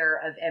another layer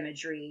of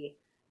imagery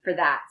for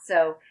that.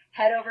 So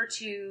head over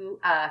to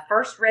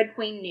first Red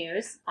Queen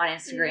News on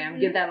Instagram,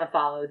 give them a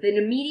follow. Then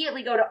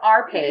immediately go to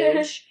our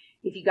page.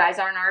 If you guys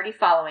aren't already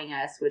following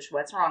us, which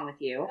what's wrong with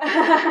you?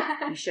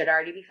 You should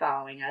already be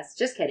following us.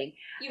 Just kidding.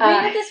 You've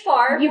made it this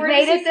far. You've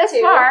made it this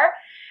far.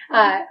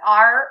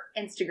 Our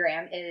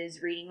Instagram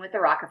is Reading with the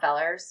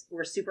Rockefellers.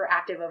 We're super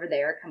active over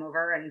there. Come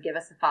over and give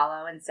us a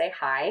follow and say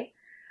hi.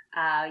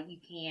 You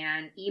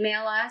can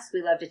email us.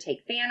 We love to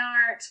take fan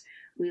art.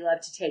 We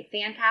love to take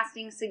fan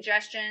casting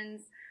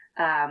suggestions.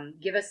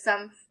 Give us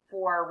some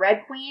for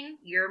Red Queen,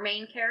 your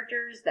main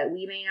characters that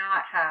we may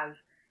not have,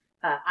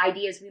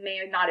 ideas we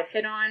may not have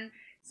hit on.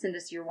 Send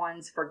us your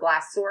ones for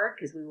Glass Sword,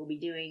 because we will be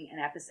doing an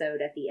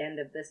episode at the end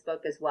of this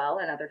book as well,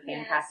 another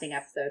fan casting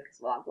episode,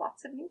 because we'll have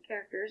lots of new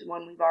characters.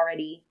 One we've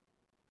already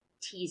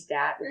teased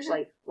at, which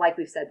like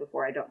we've said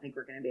before, I don't think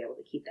we're going to be able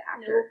to keep the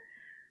actor. Nope.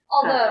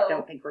 Although, I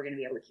don't think we're going to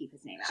be able to keep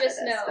his name out of this.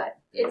 Just know, but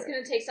it's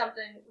going to take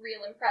something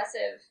real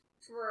impressive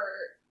for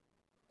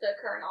the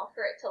Colonel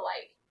for it to,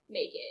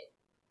 make it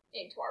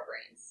into our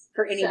brains.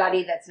 For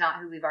anybody that's not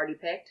who we've already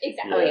picked?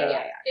 Exactly. Oh,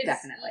 yeah,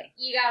 definitely.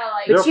 You gotta,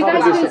 But you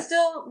guys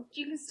There'll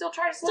can still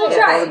try to Still play.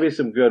 try. There'll probably be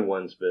some good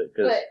ones,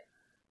 because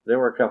there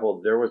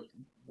was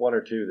one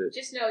or two that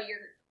just know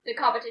the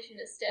competition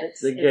is stiff.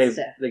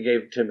 they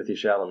gave Timothy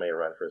Chalamet a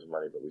run for his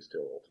money, but we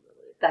still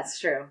ultimately. That's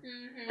true.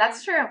 Mm-hmm.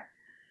 That's true.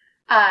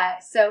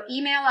 So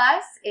email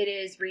us. It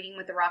is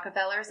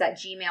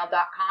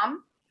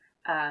readingwiththerockefellers@gmail.com.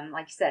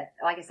 Like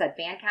I said,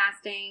 fan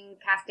casting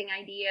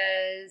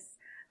ideas,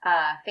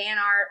 fan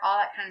art, all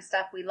that kind of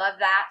stuff. We love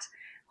that.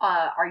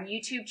 Our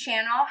YouTube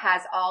channel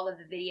has all of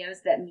the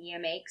videos that Mia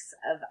makes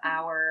of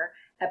our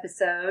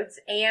episodes,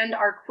 and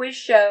our quiz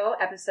show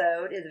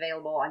episode is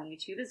available on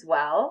YouTube as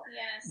well.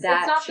 Yes, that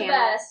it's not channel, the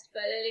best,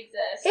 but it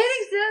exists.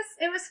 It exists.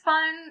 It was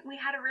fun. We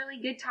had a really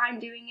good time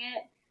doing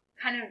it,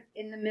 kind of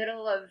in the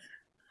middle of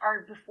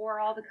before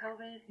all the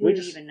COVID. Who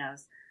even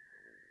knows?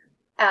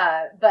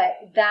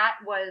 But that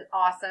was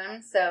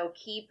awesome. So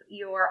keep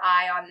your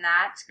eye on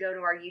that. Go to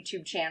our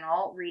YouTube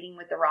channel, Reading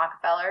with the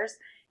Rockefellers.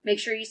 Make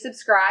sure you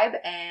subscribe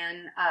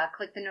and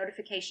click the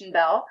notification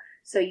bell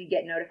so you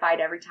get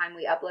notified every time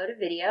we upload a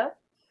video.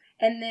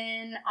 And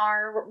then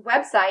our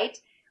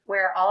website,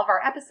 where all of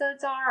our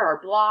episodes are, our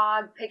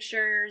blog,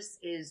 pictures,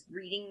 is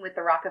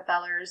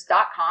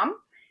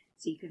readingwiththerockefellers.com.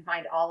 So you can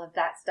find all of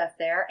that stuff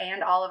there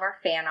and all of our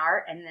fan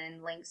art, and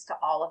then links to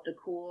all of the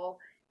cool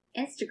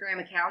Instagram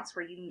accounts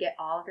where you can get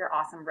all of your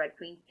awesome Red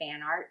Queen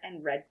fan art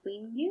and Red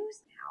Queen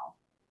news now.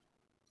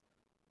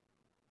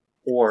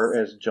 Or,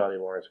 as Johnny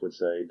Lawrence would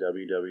say,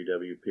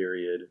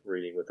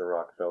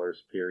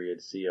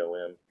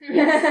 www.readingwiththerockefellers.com.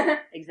 Yes,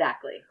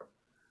 exactly.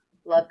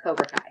 Love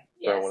Cobra Kai.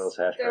 Throw one of those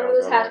hash Throw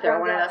browns. Throw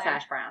one of those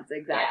hash browns,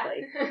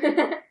 exactly.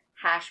 Yeah.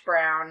 Hash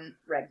brown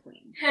Red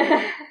Queen.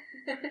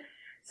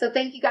 So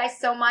thank you guys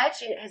so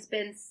much. It has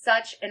been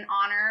such an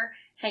honor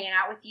hanging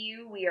out with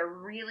you. We are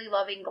really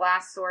loving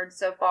Glass Sword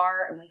so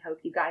far, and we hope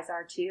you guys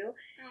are too.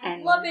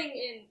 And loving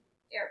in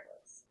air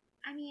quotes.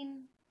 I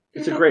mean,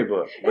 it's a great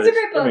book. It's a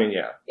great book. I mean,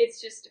 yeah. It's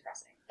just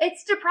depressing.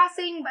 It's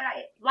depressing, but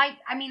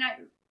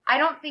I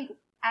don't think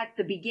at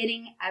the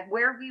beginning, at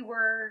where we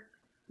were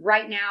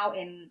right now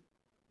in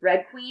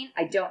Red Queen,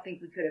 I don't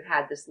think we could have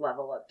had this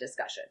level of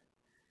discussion.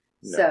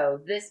 No.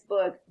 So this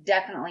book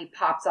definitely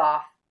pops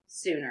off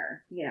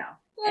sooner, Well,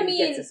 I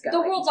mean, the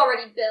world's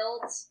already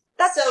built.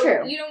 That's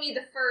true. You don't need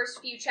the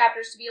first few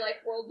chapters to be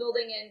like world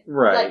building and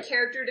right.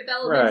 character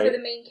development for the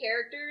main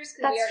characters,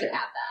 because we already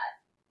have that.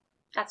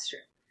 That's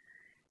true.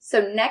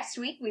 So next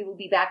week we will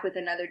be back with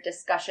another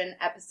discussion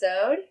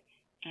episode,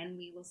 and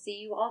we will see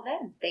you all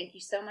then. Thank you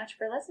so much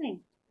for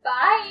listening.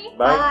 Bye.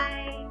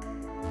 Bye.